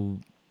also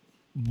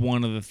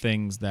one of the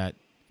things that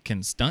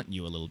can stunt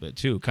you a little bit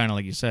too. Kind of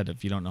like you said,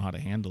 if you don't know how to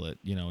handle it,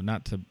 you know,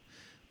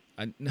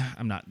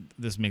 I'm not.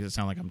 This makes it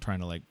sound like I'm trying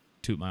to like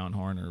toot my own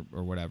horn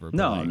or whatever.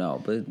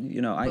 No, but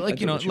you know,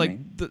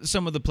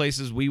 some of the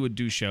places we would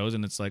do shows,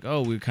 and it's like,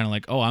 oh, we're kind of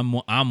like, oh,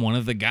 I'm one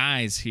of the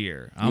guys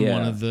here. I'm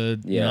one of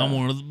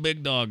the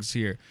big dogs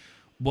here.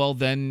 Well,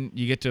 then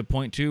you get to a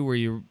point too where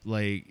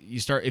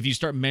if you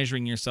start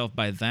measuring yourself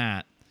by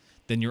that,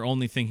 then you're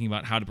only thinking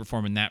about how to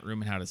perform in that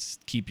room and how to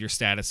keep your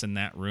status in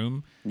that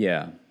room.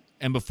 Yeah.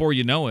 And before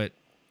you know it,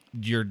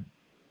 you're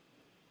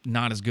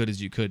not as good as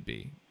you could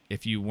be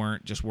if you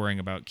weren't just worrying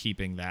about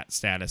keeping that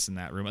status in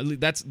that room. At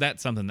least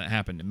that's something that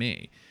happened to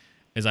me,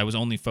 is I was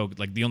only focused,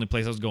 like the only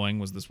place I was going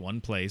was this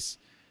one place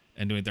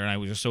and doing it there, and I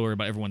was just so worried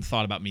about everyone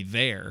thought about me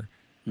there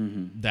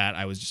that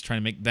I was just trying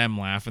to make them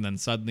laugh, and then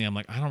suddenly I'm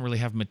like, I don't really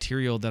have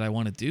material that I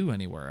want to do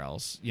anywhere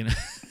else, you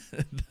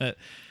know.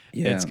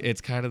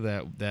 It's kind of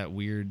that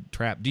weird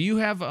trap. Do you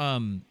have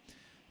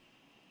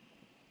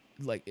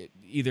like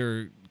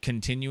either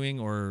continuing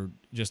or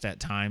just at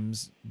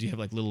times, do you have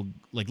like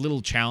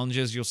little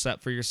challenges you'll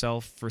set for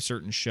yourself for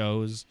certain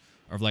shows,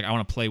 or like, I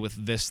want to play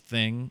with this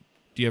thing?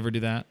 Do you ever do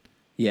that?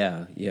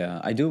 Yeah.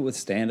 I do it with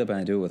stand-up and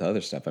I do it with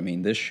other stuff. I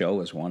mean, this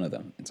show is one of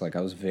them. It's like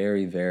I was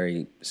very,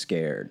 very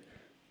scared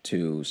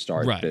to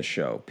start this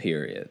show,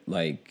 period.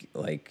 Like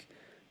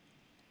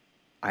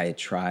I had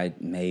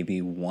tried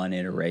maybe one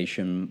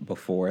iteration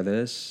before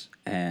this,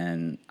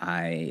 and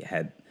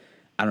I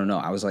don't know,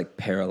 I was like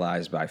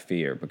paralyzed by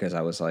fear, because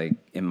I was like,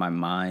 in my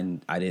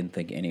mind, I didn't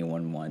think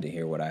anyone wanted to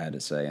hear what I had to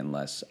say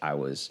unless I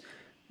was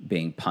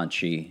being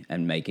punchy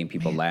and making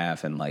people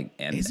laugh, and like,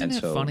 isn't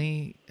it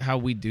funny how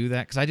we do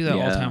that? Because I do that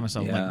all the time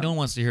myself. Yeah. Like, no one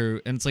wants to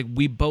hear, and it's like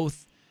we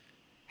both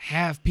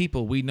have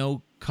people we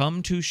know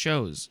come to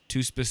shows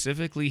to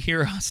specifically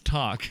hear us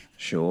talk.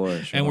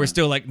 Sure. And we're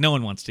still like, no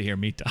one wants to hear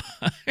me talk.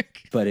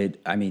 But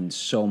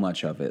so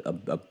much of it,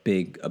 a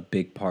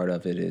big part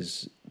of it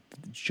is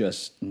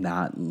just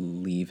not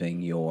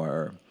leaving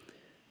your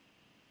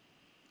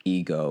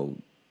ego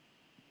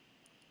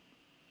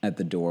at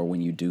the door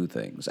when you do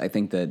things. I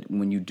think that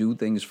when you do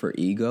things for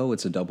ego,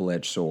 it's a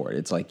double-edged sword.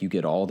 It's like you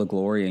get all the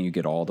glory and you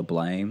get all the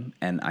blame.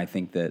 And I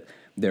think that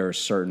there are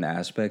certain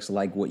aspects,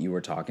 like what you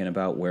were talking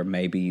about, where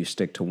maybe you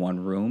stick to one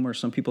room, or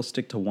some people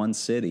stick to one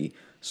city,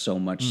 so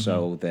much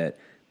so that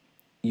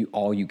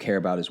all you care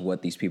about is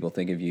what these people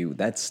think of you.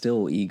 That's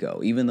still ego.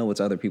 Even though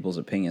it's other people's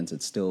opinions,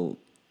 it's still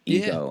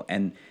ego.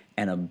 Yeah.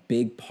 And a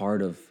big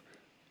part of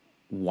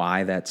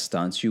why that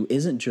stunts you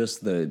isn't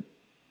just the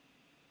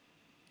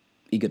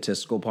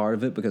egotistical part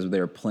of it, because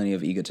there are plenty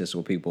of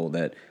egotistical people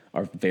that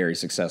are very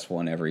successful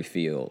in every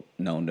field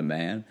known to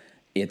man.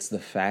 It's the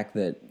fact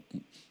that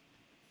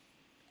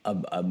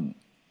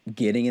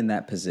getting in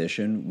that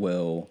position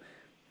will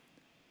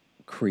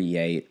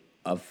create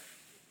a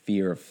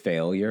fear of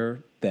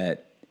failure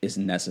that is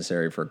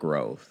necessary for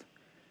growth.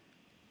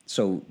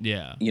 So,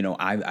 you know,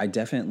 I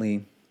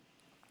definitely,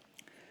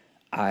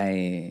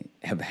 I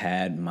have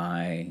had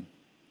my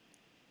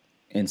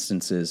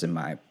instances in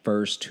my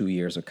first 2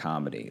 years of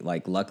comedy.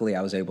 Like, luckily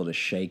I was able to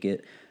shake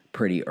it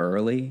pretty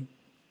early,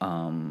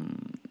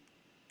 and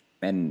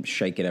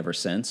shake it ever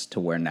since, to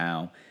where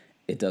now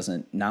it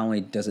doesn't, not only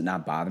does it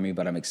not bother me,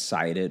 but I'm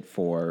excited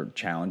for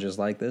challenges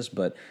like this.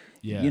 But,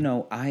 you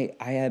know, I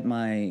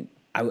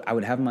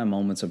would have my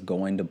moments of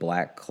going to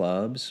black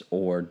clubs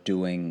or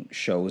doing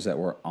shows that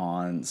were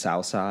on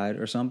South Side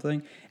or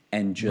something,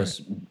 and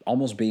just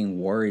almost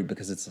being worried,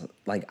 because it's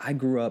like, I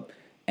grew up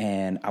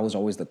And I was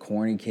always the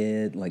corny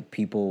kid. Like,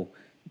 people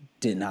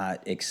did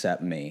not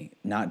accept me,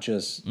 not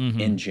just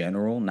in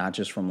general, not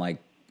just from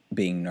like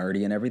being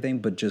nerdy and everything,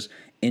 but just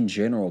in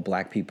general,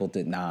 black people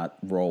did not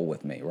roll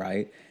with me,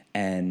 right?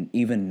 And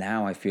even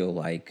now I feel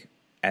like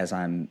as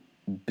I'm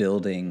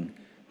building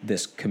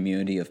this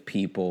community of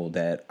people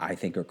that I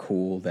think are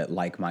cool, that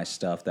like my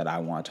stuff, that I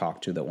want to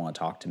talk to, that want to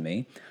talk to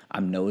me,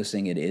 I'm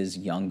noticing it is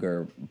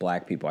younger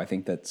black people. I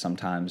think that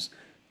sometimes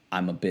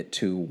I'm a bit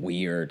too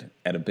weird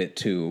and a bit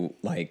too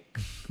like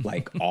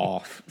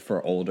off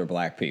for older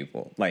black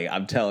people. Like,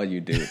 I'm telling you,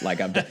 dude. Like,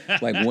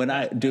 when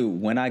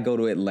I go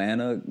to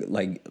Atlanta,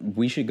 like,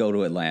 we should go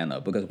to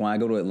Atlanta, because when I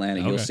go to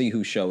Atlanta, you'll see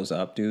who shows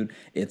up, dude.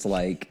 It's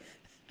like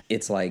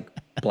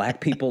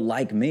black people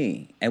like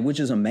me, and which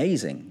is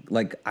amazing.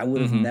 Like, I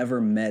would have never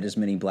met as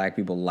many black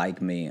people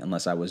like me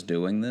unless I was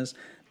doing this.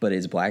 But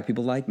it's black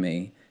people like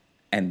me,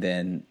 and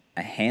then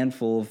a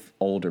handful of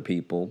older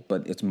people,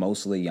 but it's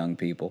mostly young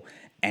people.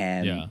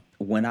 And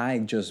when I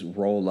just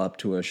roll up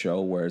to a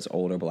show where it's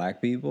older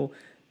black people,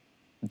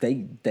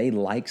 they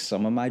like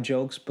some of my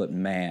jokes, but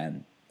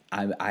man,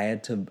 I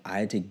had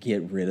to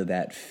get rid of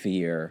that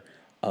fear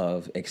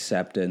of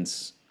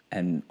acceptance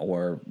and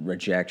or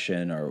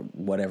rejection or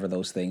whatever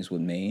those things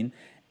would mean,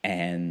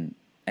 and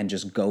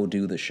just go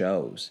do the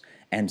shows.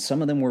 And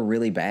some of them were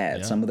really bad.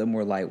 Yeah. Some of them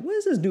were like, what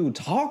is this dude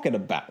talking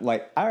about?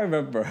 Like, I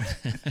remember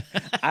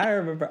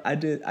I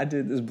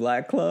did this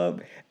black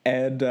club,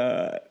 and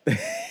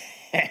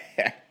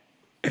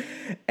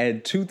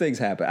and two things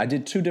happened. I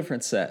did two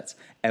different sets.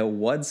 And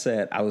one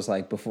set, I was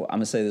like, I'm going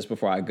to say this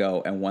before I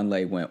go. And one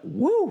lady went,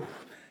 woo.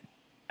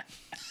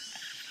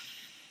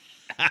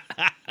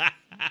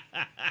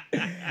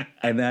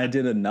 And then I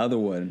did another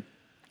one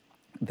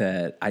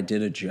that I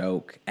did a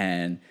joke,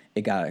 and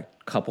it got a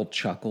couple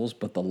chuckles,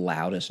 but the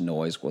loudest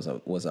noise was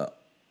a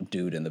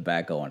dude in the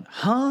back going,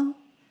 huh?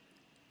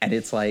 And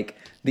it's like,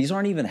 these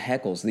aren't even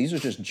heckles. These are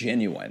just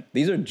genuine.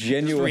 These are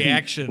genuine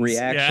just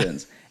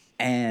reactions. Yeah.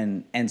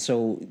 And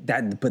so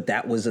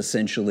that was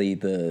essentially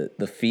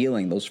the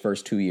feeling those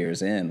first 2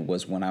 years in,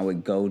 was when I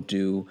would go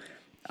do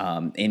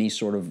any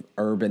sort of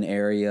urban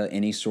area,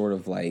 any sort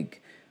of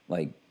like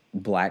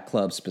black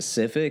club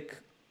specific,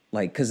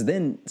 like, because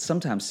then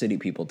sometimes city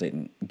people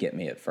didn't get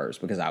me at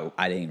first because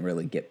I didn't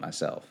really get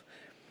myself.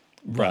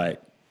 Right.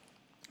 But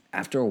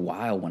after a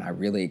while, when I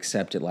really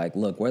accepted, like,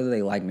 look, whether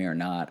they like me or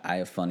not, I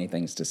have funny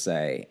things to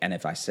say. And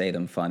if I say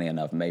them funny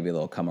enough, maybe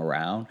they'll come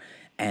around.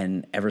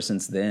 And ever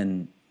since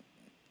then,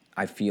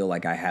 I feel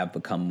like I have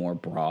become more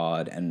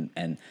broad,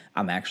 and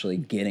I'm actually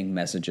getting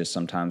messages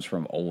sometimes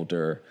from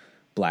older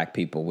black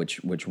people,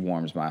 which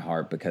warms my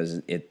heart,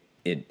 because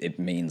it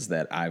means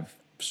that I've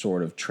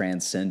sort of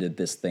transcended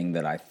this thing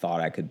that I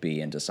thought I could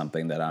be into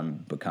something that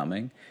I'm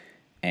becoming.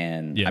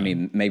 And I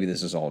mean, maybe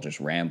this is all just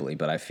rambly,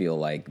 but I feel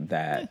like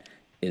that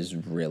is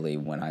really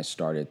when I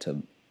started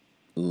to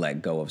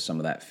let go of some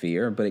of that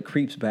fear. But it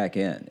creeps back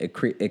in. It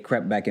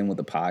crept back in with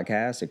the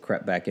podcast. It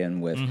crept back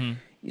in with.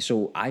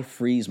 So I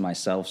freeze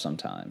myself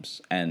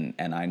sometimes, and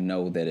I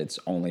know that it's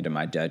only to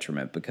my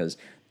detriment, because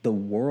the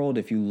world,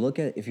 if you look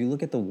at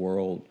the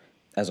world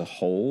as a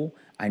whole,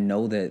 I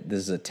know that this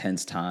is a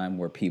tense time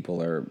where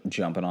people are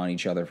jumping on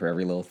each other for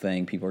every little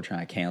thing. People are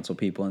trying to cancel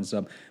people and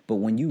stuff. But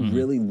when you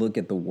really look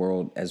at the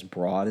world as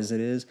broad as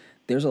it is,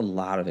 there's a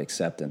lot of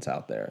acceptance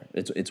out there.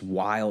 It's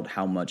wild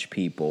how much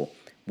people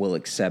will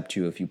accept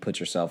you if you put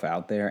yourself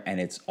out there. And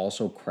it's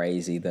also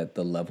crazy that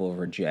the level of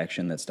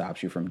rejection that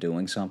stops you from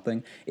doing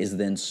something is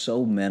then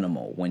so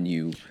minimal when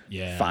you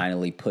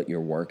finally put your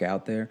work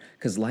out there.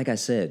 Because like I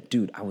said,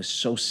 dude, I was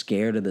so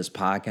scared of this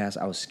podcast.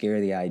 I was scared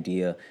of the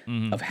idea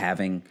of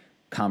having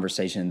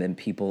conversation and then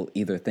people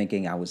either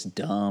thinking I was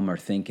dumb or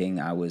thinking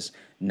I was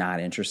not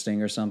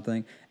interesting or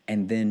something.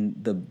 And then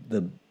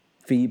the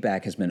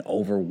feedback has been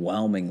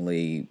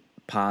overwhelmingly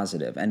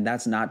positive. And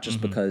that's not just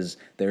because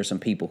there are some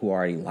people who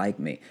already like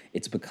me.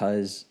 It's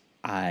because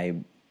I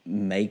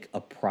make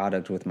a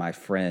product with my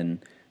friend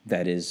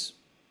that is,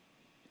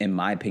 in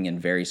my opinion,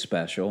 very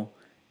special.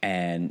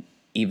 And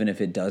even if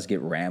it does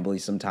get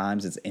rambly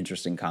sometimes, it's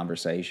interesting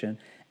conversation.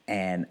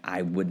 And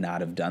I would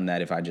not have done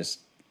that if I just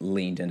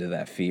leaned into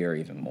that fear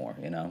even more,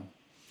 you know?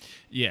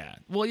 Yeah.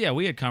 Well, yeah,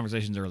 we had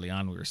conversations early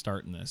on. We were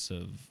starting this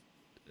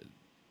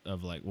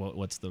of like,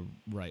 what's the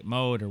right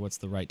mode or what's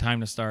the right time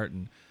to start.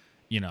 And,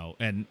 you know,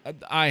 and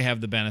I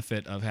have the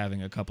benefit of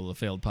having a couple of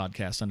failed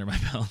podcasts under my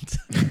belt.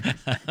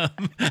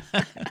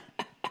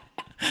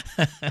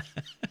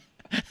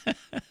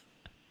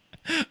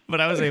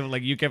 But I was able,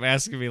 like, you kept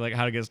asking me, like,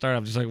 how to get started.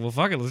 I'm just like, well,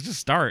 fuck it, let's just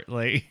start.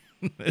 Like,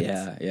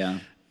 yeah.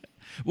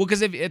 Well,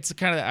 because it's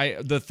kind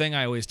of the thing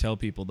I always tell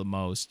people the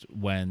most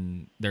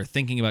when they're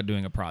thinking about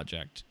doing a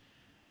project.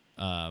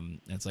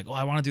 It's like, oh,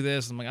 I want to do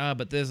this. I'm like,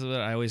 but this.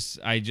 I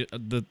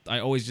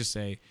always just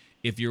say,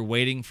 if you're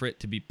waiting for it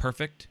to be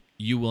perfect,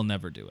 you will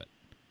never do it.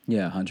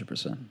 Yeah,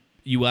 100%.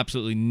 You will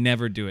absolutely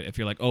never do it. If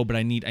you're like, oh, but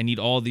I need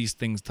all these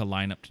things to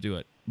line up to do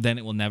it, then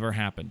it will never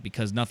happen,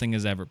 because nothing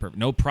is ever perfect.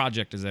 No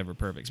project is ever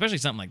perfect, especially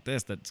something like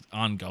this that's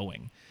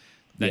ongoing.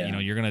 That you know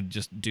you're gonna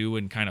just do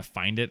and kind of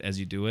find it as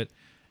you do it.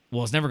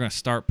 well, it's never going to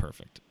start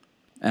perfect.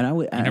 And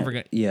You're never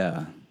gonna,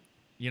 yeah.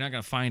 You're not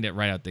going to find it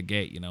right out the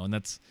gate, and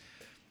that's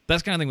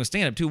kind of thing with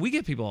stand-up, too. We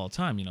get people all the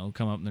time, who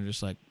come up and they're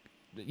just like,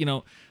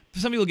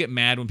 some people get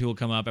mad when people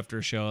come up after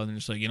a show and they're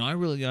just like,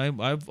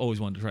 I've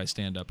always wanted to try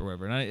stand-up or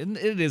whatever. And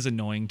it is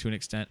annoying to an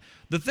extent.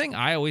 The thing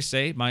I always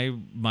say,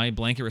 my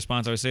blanket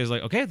response I always say is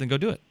like, okay, then go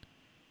do it.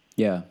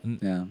 Yeah,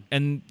 yeah.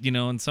 And,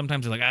 and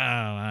sometimes they're like,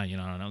 I don't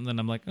know. And then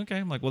I'm like, okay.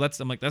 I'm like, that's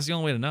the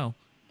only way to know.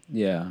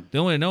 Yeah. The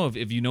only way to know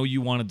if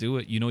you want to do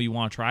it, you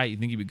want to try it, you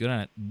think you'd be good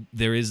at it,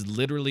 there is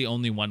literally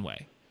only one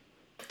way.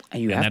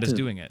 And that is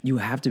doing it. You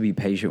have to be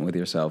patient with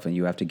yourself, and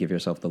you have to give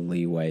yourself the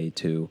leeway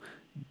to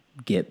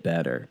get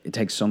better. It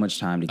takes so much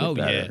time to get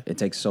better. Yeah. It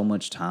takes so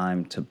much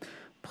time to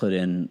put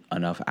in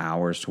enough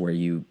hours to where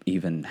you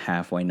even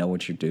halfway know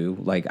what you do.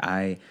 Like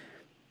I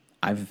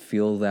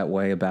feel that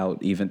way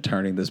about even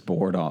turning this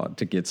board on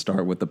to get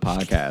started with the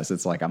podcast.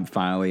 It's like I'm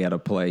finally at a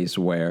place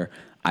where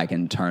I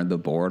can turn the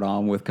board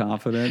on with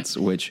confidence,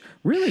 which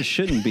really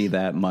shouldn't be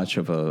that much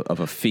of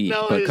a feat.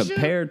 No, but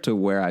compared to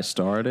where I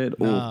started,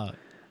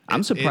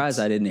 I'm surprised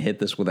I didn't hit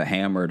this with a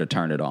hammer to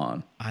turn it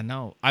on. I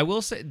know. I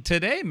will say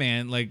today,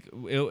 man, like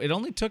it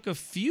only took a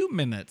few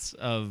minutes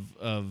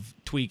of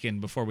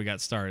tweaking before we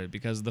got started,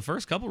 because the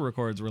first couple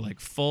records were like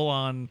full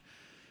on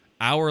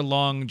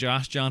hour-long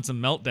Josh Johnson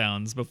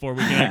meltdowns before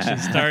we could actually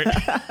start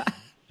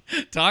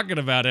talking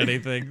about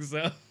anything.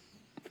 So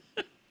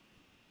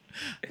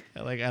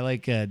I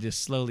like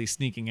just slowly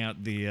sneaking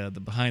out the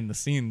behind the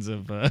scenes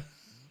of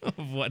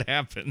what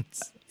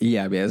happens.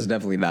 Yeah, I mean, it's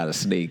definitely not a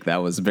sneak. That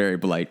was very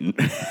blatant.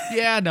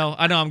 Yeah, no,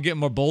 I know. I'm getting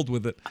more bold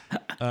with it.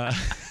 Well,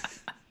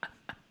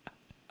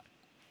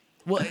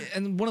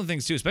 and one of the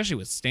things too, especially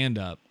with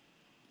stand-up,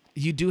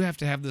 you do have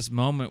to have this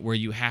moment where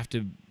you have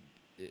in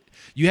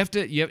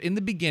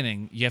the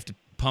beginning, you have to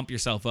pump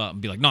yourself up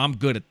and be like, no, I'm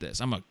good at this.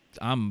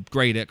 I'm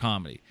great at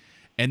comedy.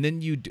 And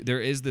then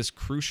there is this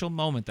crucial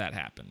moment that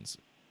happens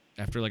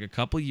after like a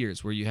couple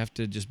years where you have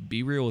to just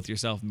be real with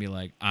yourself and be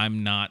like,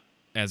 I'm not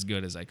as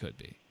good as I could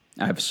be.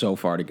 I have so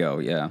far to go.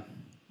 Yeah.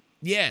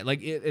 Yeah.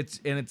 Like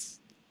it's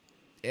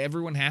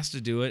everyone has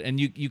to do it. And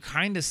you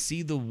kind of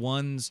see the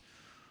ones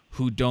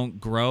who don't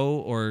grow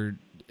or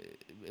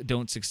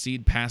don't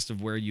succeed past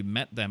of where you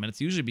met them. And it's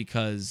usually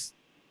because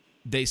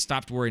they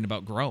stopped worrying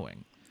about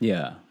growing.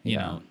 Yeah. You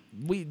know,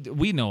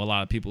 we know a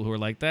lot of people who are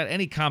like that.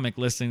 Any comic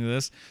listening to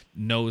this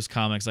knows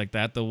comics like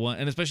that.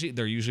 And especially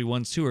they're usually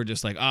ones who are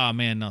just like, oh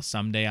man, no,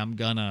 someday I'm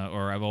gonna,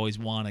 or I've always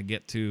want to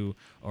get to,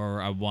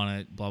 or I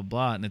want to blah,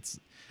 blah.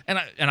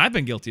 And I've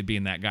been guilty of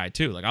being that guy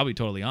too. Like, I'll be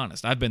totally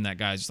honest. I've been that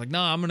guy just like,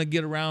 no, I'm going to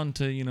get around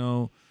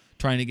to,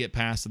 trying to get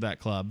past to that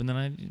club. And then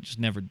I just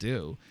never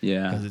do.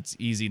 Yeah. Because it's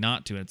easy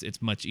not to.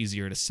 It's much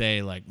easier to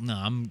say like,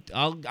 no,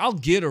 I'll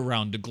get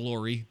around to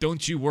glory.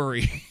 Don't you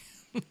worry.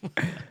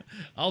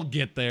 I'll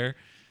get there.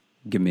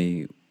 Give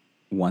me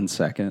 1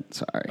 second.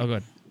 Sorry. Oh,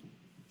 good.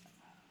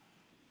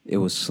 It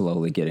was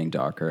slowly getting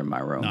darker in my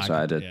room, so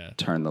I had to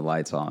turn the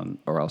lights on,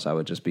 or else I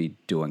would just be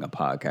doing a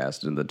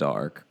podcast in the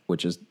dark,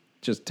 which is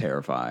just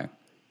terrifying.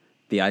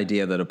 The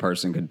idea that a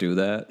person could do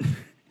that.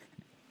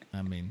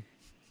 I mean,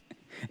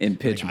 in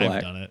pitch black.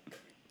 I've done it.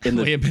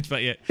 In pitch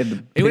black, yeah.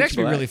 It would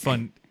actually be really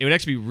fun. It would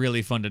actually be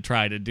really fun to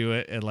try to do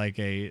it in like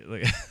a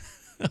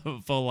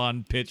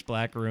full-on pitch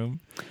black room.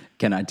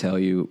 Can I tell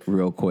you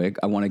real quick?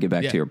 I want to get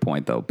back to your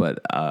point, though,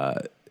 but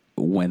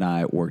when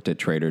I worked at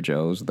Trader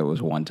Joe's, there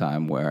was one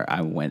time where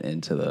I went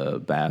into the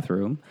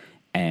bathroom,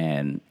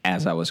 and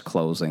as I was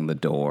closing the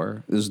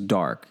door, it was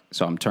dark,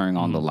 so I'm turning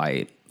on the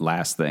light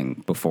last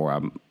thing before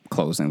I'm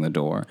closing the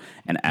door,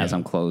 and as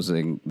I'm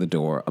closing the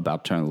door,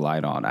 about to turn the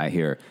light on, I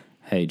hear,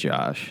 "Hey,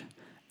 Josh,"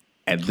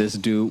 and this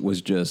dude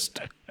was just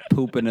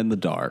pooping in the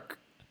dark.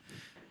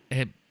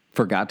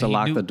 Forgot to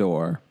lock the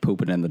door,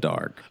 pooping in the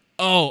dark.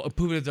 Oh,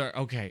 pooping in the dark.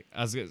 Okay.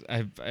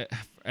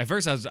 At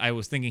first, I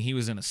was thinking he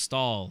was in a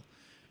stall,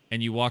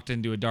 and you walked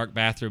into a dark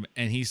bathroom,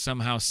 and he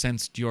somehow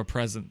sensed your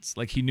presence.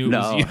 Like he knew it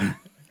was you.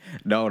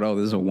 No,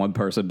 this is a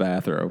one-person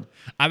bathroom.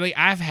 I mean,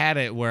 I've had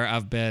it where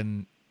I've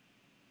been,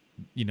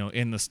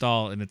 in the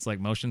stall, and it's like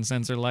motion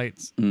sensor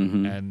lights,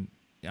 and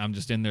I'm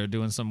just in there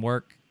doing some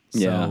work.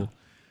 So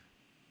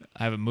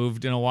I haven't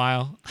moved in a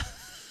while.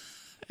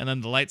 And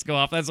then the lights go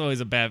off. That's always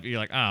a bad. You're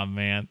like, oh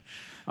man.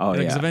 Oh,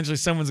 because eventually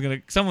someone's gonna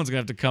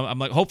have to come. I'm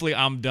like, hopefully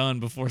I'm done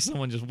before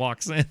someone just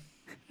walks in,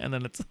 and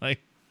then it's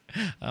like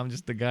I'm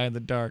just the guy in the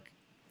dark.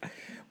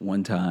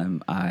 One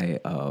time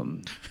Are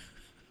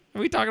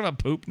we talking about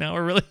poop now,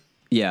 or really?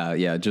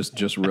 Yeah.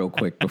 Just real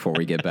quick before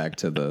we get back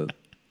to the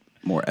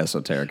more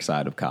esoteric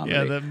side of comedy.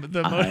 Yeah,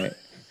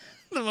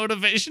 the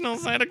motivational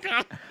side of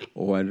comedy.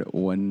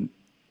 One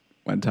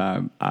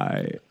time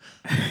I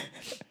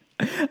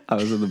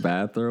was in the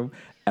bathroom.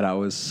 And I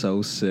was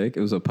so sick. It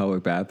was a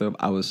public bathroom.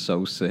 I was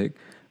so sick.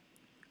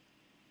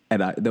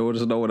 And there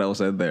was no one else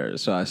in there.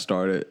 So I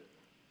started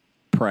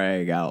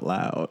praying out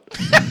loud.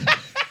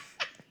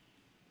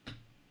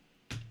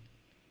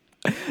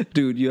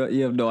 Dude,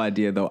 you have no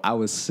idea, though. I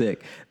was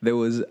sick. I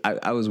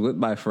was with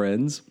my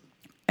friends,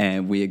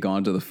 and we had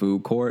gone to the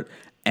food court.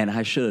 And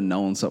I should have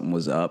known something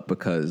was up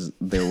because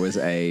there was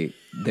a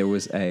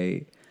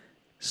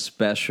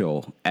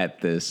special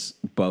at this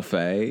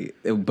buffet,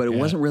 but it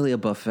wasn't really a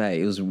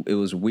buffet. It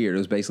was weird. It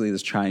was basically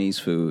this Chinese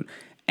food,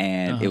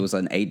 and it was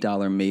an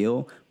 $8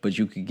 meal, but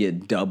you could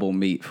get double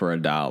meat for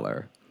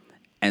 $1.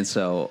 And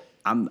so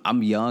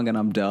I'm young and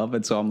I'm dumb,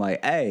 and so I'm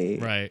like, hey,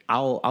 right.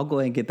 I'll go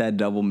ahead and get that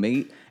double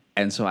meat.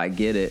 And so I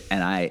get it,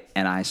 and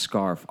I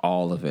scarf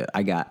all of it.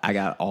 I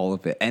got all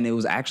of it, and it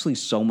was actually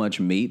so much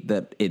meat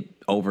that it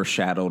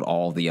overshadowed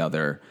all the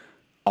other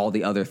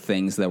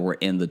things that were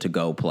in the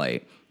to-go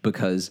plate,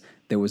 because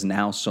there was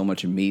now so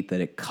much meat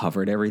that it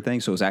covered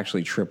everything. So it was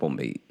actually triple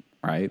meat,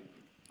 right?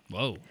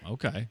 Whoa,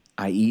 okay.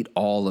 I eat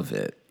all of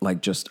it,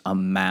 like just a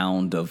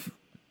mound of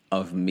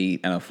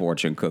meat and a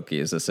fortune cookie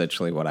is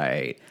essentially what I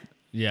ate.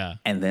 Yeah.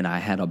 And then I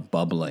had a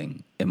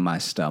bubbling in my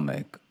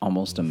stomach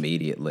almost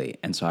immediately.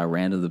 And so I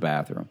ran to the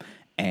bathroom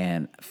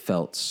and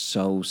felt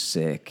so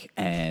sick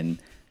and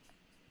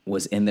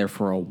was in there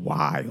for a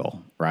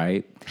while,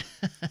 right?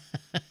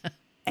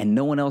 And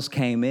no one else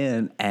came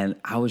in, and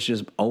I was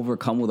just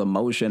overcome with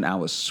emotion. I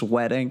was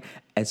sweating.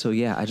 And so,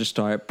 yeah, I just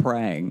started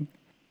praying.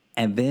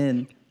 And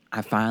then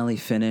I finally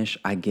finish.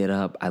 I get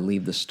up. I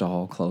leave the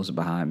stall, close it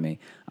behind me.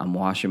 I'm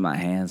washing my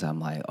hands. I'm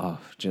like, oh,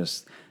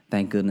 just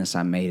thank goodness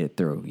I made it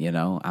through,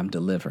 I'm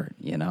delivered,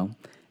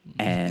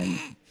 And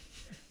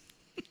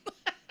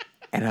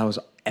I was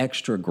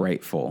extra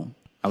grateful.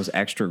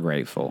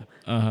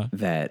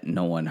 That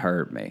no one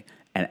heard me.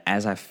 And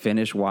as I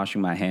finished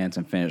washing my hands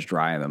and finished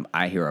drying them,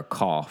 I hear a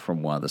cough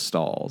from one of the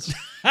stalls.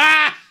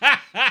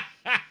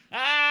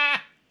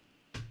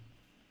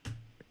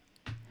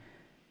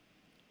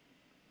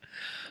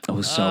 It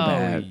was so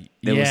bad.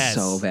 It was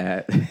so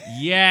bad.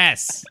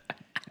 Yes.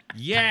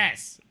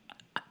 Yes.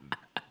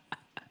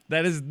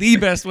 That is the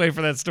best way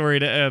for that story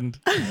to end.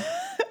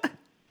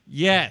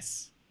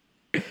 Yes.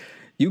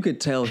 You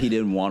could tell he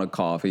didn't want to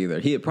cough either.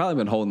 He had probably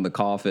been holding the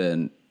cough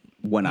in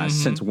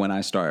since when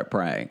I started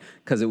praying,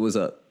 because it was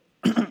a.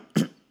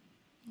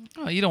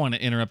 Oh, you don't want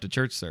to interrupt a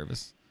church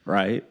service,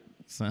 right?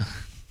 So.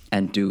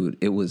 And dude,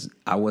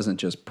 I wasn't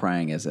just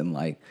praying as in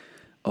like,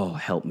 oh,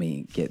 help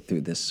me get through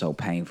this so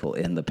painful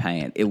in the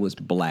pain. It was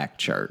black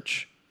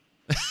church.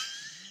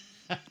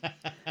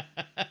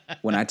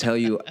 When I tell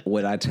you,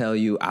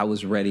 I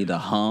was ready to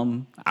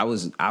hum. I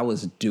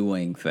was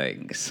doing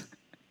things.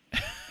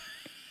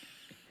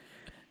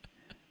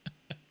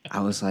 I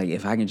was like,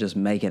 if I can just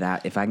make it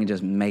out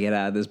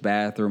of this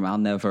bathroom, I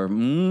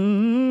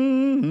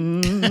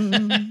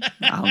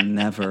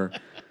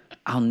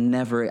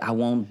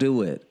won't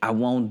do it. I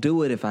won't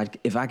do it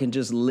if I can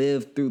just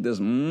live through this.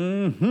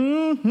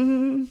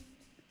 And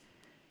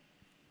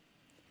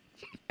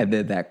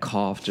then that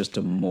cough just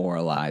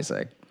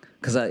demoralizing.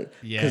 Because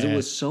it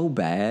was so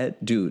bad.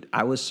 Dude,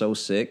 I was so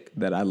sick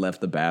that I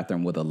left the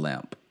bathroom with a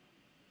limp.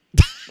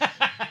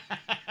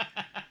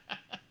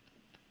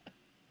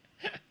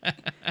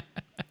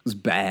 It was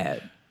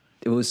bad.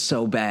 It was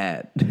so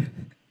bad.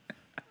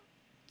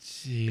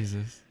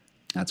 Jesus.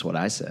 That's what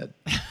I said.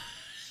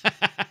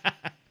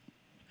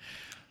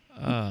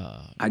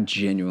 I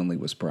genuinely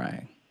was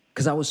praying.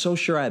 Because I was so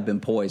sure I had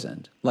been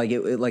poisoned.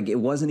 It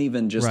wasn't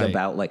even just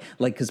about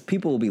because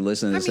people will be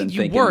listening to this and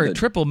thinking. You were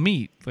triple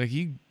meat.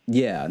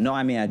 Yeah, no,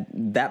 I mean,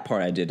 that's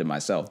part I did to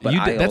myself. But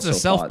that's a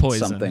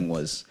self-poison.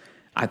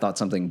 I thought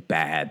something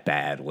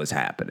bad was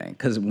happening.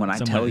 Because when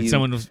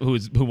someone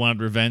who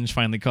wanted revenge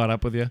finally caught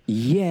up with you.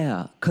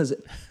 Yeah, because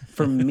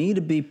for me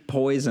to be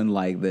poisoned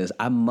like this,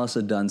 I must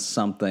have done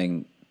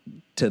something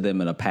to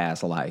them in a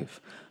past life,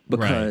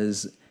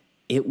 because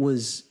it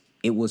was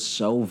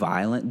so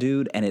violent,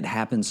 dude, and it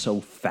happened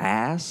so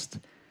fast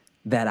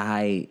that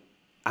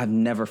I've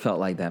never felt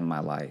like that in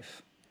my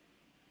life,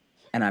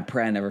 and I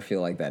pray I never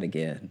feel like that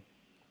again.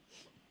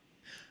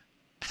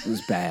 It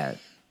was bad.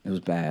 It was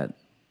bad.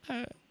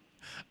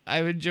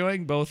 I'm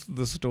enjoying both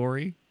the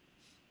story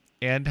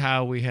and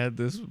how we had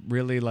this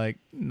really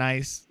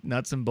nice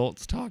nuts and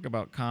bolts talk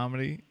about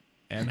comedy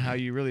and how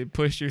you really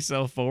push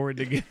yourself forward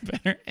to get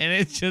better, and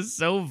it's just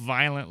so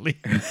violently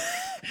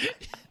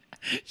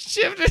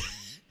shifted.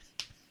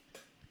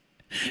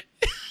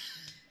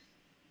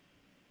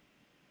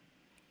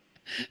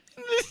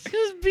 This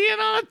just being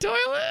on a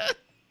toilet.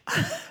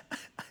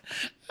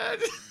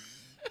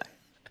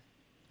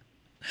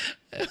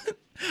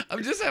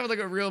 I'm just having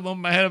a real moment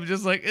in my head. I'm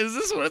just like, is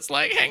this what it's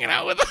like hanging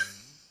out with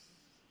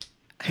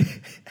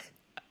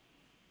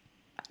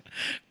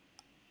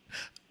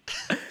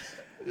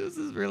This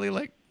is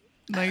really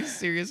nice,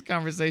 serious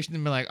conversation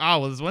and be like, oh,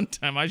 well, this one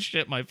time I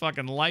shit my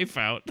fucking life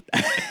out.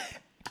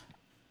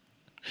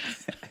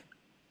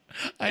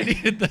 I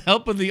needed the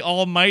help of the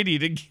Almighty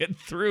to get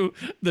through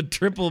the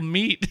triple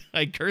meat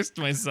I cursed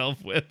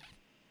myself with.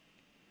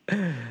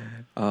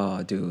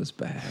 Oh, dude, it was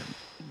bad.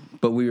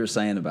 But we were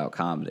saying about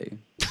comedy.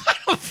 I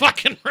don't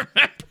fucking remember.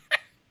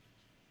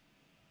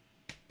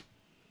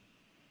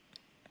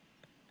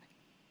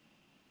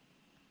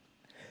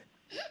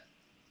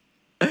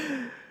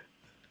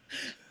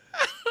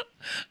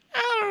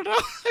 I don't know.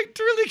 I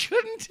really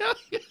couldn't tell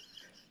you.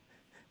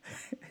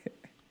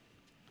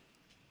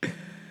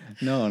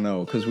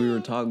 No, because we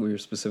were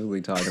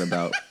specifically talking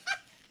about.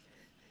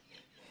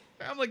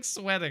 I'm like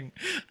sweating.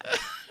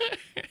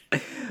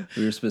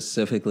 We were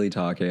specifically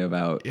talking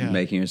about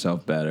making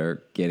yourself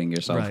better, getting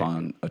yourself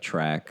on a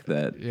track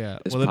that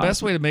is well, the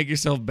best way to make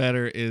yourself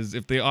better is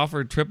if they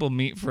offer triple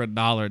meat for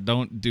 $1,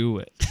 don't do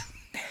it.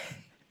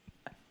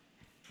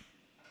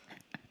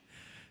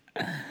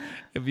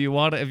 If you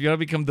want to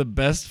become the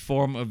best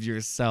form of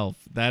yourself,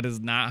 that is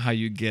not how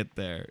you get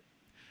there.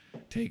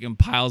 Taking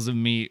piles of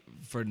meat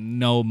for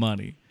no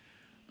money.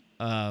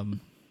 I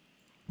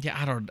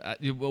don't.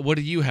 What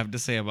do you have to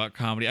say about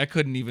comedy? I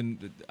couldn't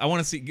even. I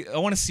want to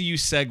see you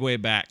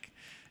segue back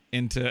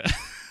into.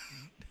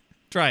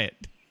 Try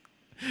it.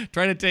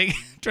 Try to take.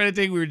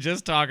 We were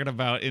just talking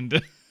about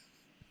into.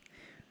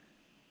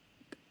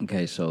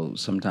 Okay, so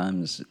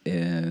sometimes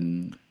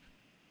in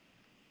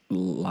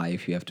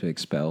life you have to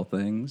expel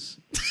things.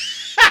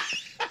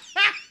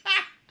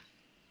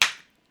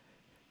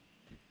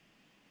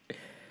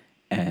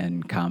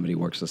 And comedy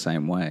works the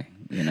same way,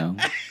 you know?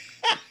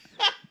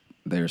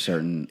 There are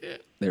certain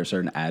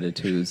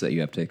attitudes that you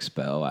have to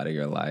expel out of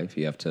your life.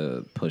 You have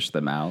to push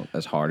them out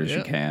as hard as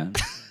you can.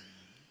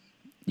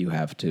 You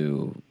have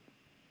to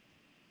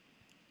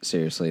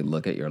seriously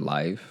look at your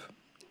life.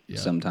 Yeah.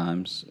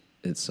 Sometimes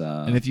it's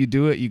and if you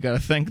do it, you got to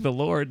thank the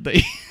Lord that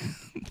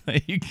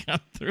you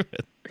got through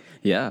it.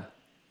 Yeah.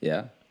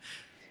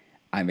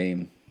 I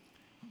mean,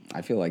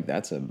 I feel like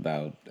that's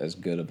about as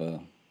good of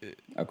a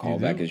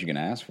callback as you can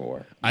ask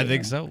for. I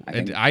think so.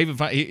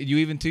 You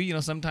even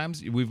too,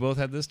 sometimes we've both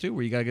had this too,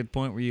 where you got a good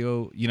point where you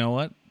go, you know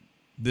what?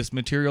 This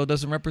material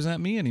doesn't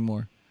represent me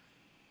anymore.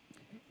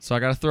 So I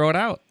got to throw it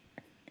out.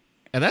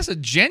 And that's a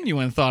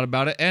genuine thought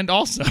about it. And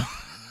also,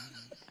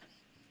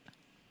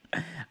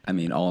 I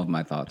mean, all of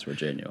my thoughts were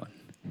genuine.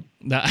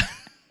 Nah.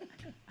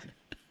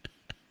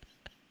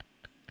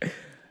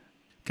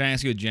 Can I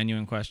ask you a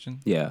genuine question?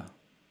 Yeah.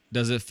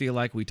 Does it feel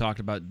like we talked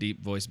about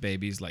deep voice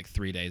babies like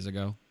 3 days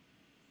ago?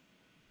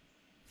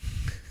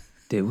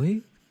 Did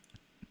we?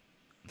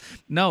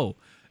 No.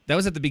 That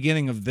was at the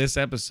beginning of this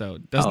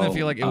episode. Doesn't it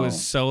feel like it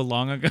was so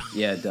long ago?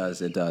 Yeah,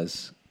 it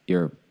does.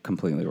 You're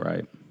completely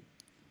right.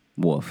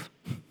 Woof.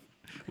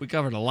 We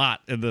covered a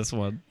lot in this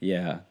one.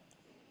 Yeah.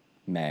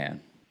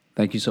 Man.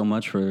 Thank you so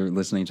much for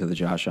listening to the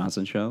Josh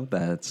Johnson Show.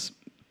 That's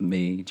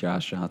me,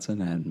 Josh Johnson,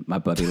 and my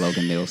buddy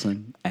Logan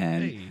Nielsen.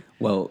 And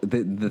well,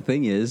 the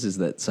thing is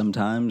that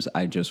sometimes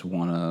I just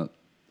want to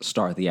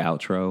start the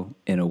outro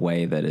in a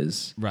way that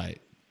is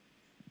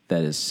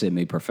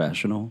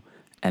semi-professional,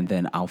 and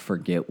then I'll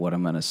forget what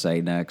I'm going to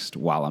say next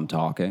while I'm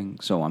talking.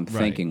 So I'm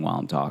thinking while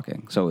I'm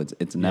talking. So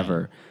it's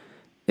never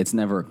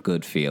a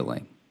good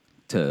feeling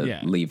to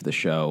leave the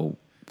show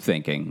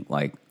thinking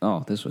like,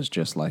 oh, this was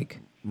just like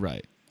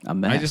a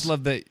mess. I just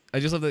love that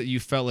you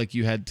felt like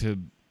you had to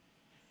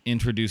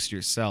introduce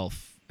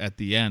yourself at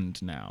the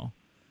end now.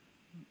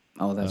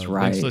 Oh, that's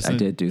right. I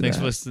did do that.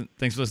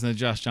 Thanks for listening to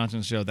Josh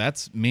Johnson's show.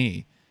 That's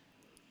me.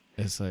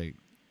 It's like,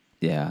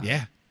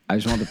 yeah. I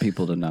just want the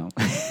people to know.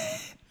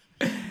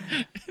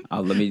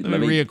 Let me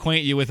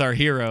reacquaint you with our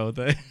hero.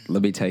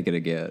 Let me take it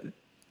again.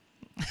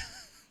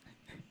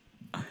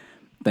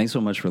 Thanks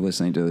so much for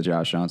listening to the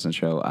Josh Johnson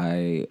Show.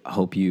 I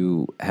hope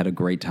you had a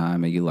great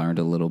time and you learned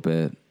a little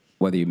bit,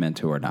 whether you meant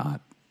to or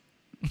not.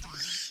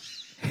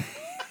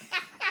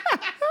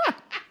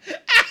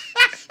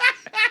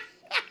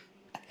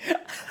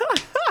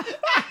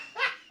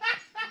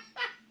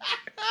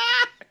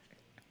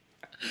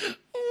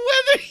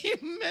 Whether you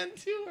meant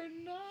to or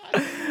not.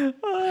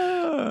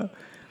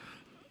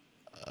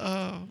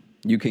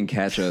 You can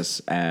catch us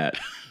at...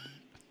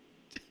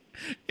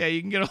 Yeah,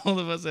 you can get a hold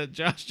of us at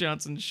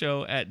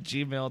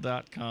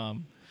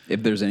joshjohnsonshow@gmail.com.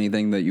 If there's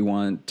anything that you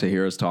want to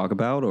hear us talk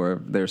about, or if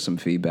there's some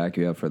feedback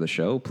you have for the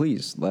show,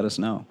 please let us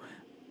know.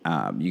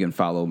 You can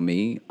follow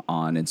me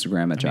on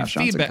Instagram at Josh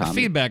Johnson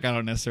Comedy. Feedback I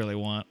don't necessarily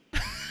want.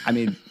 I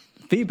mean,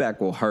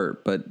 feedback will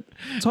hurt, but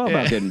it's all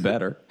about getting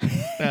better.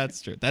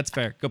 That's true. That's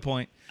fair. Good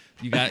point.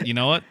 You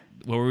know what?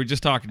 What we were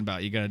just talking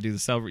about. You got to do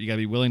you got to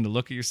be willing to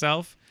look at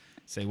yourself,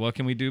 say, what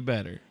can we do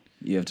better?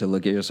 You have to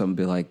look at yourself and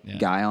be like,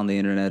 guy on the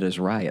internet is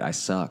right. I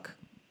suck.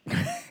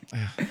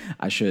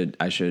 I should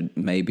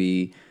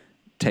maybe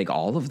take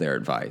all of their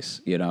advice,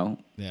 Yeah.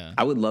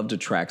 I would love to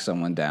track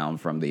someone down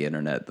from the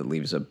internet that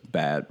leaves a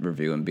bad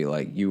review and be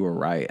like, you were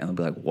right. And I'll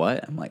be like,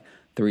 what? I'm like,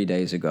 3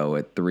 days ago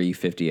at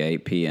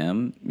 3:58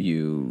 p.m.,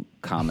 you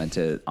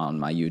commented on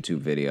my YouTube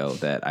video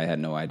that I had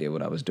no idea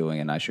what I was doing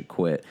and I should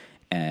quit.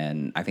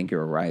 And I think you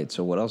were right.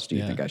 So what else do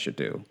you think I should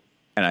do?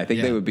 And I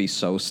think they would be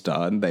so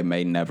stunned, they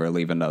may never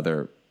leave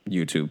another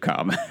YouTube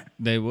comment.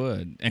 They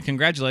would. And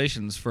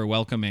congratulations for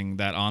welcoming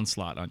that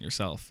onslaught on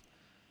yourself.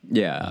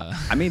 Yeah.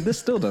 I mean, this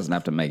still doesn't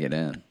have to make it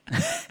in.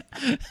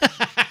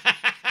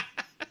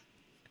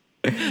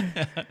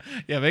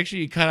 Yeah, make sure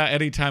you cut out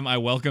any time I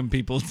welcome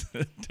people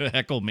to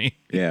heckle me.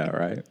 Yeah,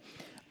 right.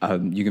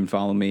 You can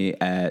follow me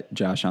at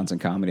Josh Johnson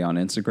Comedy on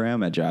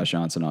Instagram, at Josh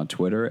Johnson on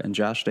Twitter, and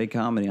Josh Day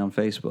Comedy on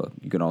Facebook.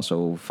 You can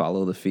also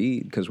follow the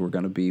feed because we're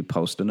going to be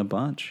posting a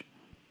bunch.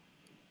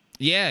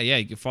 Yeah.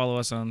 You can follow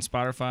us on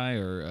Spotify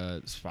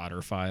or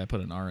Spotify. I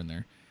put an R in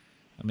there.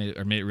 I made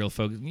it real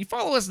focused. You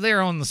follow us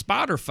there on the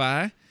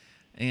Spotify,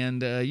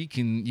 and you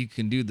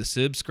can do the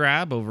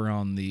subscribe over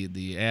on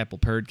the Apple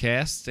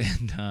Podcast,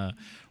 and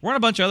we're on a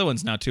bunch of other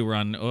ones now too. We're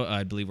on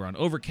I believe we're on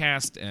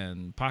Overcast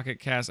and Pocket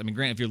Cast. I mean,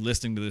 Grant, if you're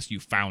listening to this, you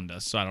found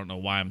us, so I don't know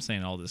why I'm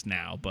saying all this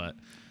now, but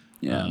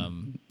yeah.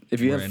 If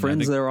you have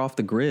friends that are off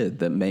the grid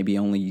that maybe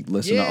only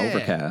listen to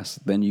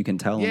Overcast, then you can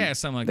tell them. Yeah,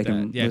 something like they that.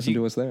 Can listen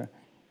to us there.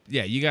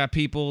 Yeah, you got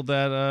people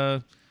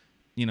that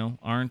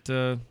aren't.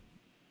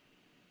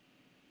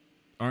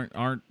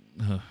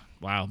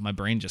 Wow, my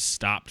brain just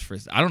stopped for.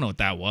 I don't know what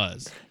that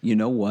was. You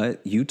know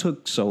what? You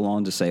took so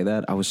long to say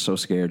that. I was so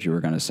scared you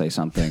were going to say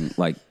something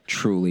like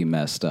truly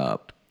messed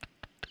up.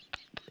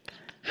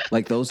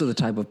 Like those are the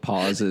type of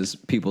pauses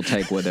people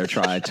take where they're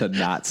trying to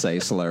not say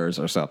slurs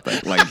or something.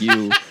 Like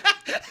you.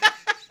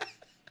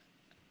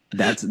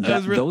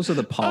 Those are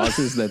the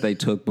pauses that they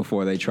took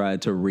before they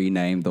tried to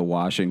rename the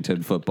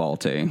Washington football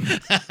team.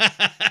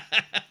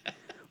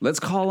 Let's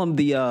call them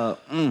the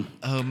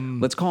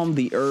let's call them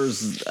the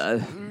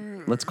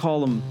let's call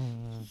them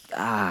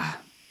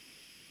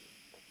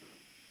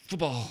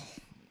football.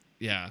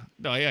 Yeah.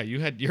 No, yeah,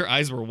 your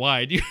eyes were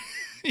wide. You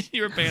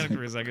were panicked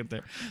for a second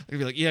there. You'd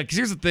be like, yeah, because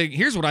here's the thing.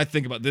 Here's what I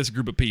think about this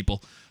group of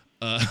people.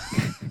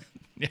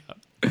 Yeah.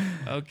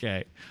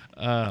 Okay.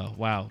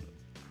 Wow.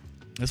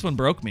 This one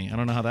broke me. I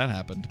don't know how that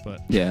happened,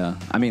 but yeah.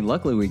 I mean,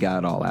 luckily we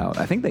got it all out.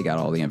 I think they got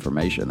all the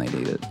information they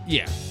needed.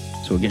 Yeah.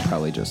 So we can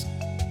probably just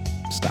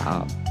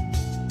stop.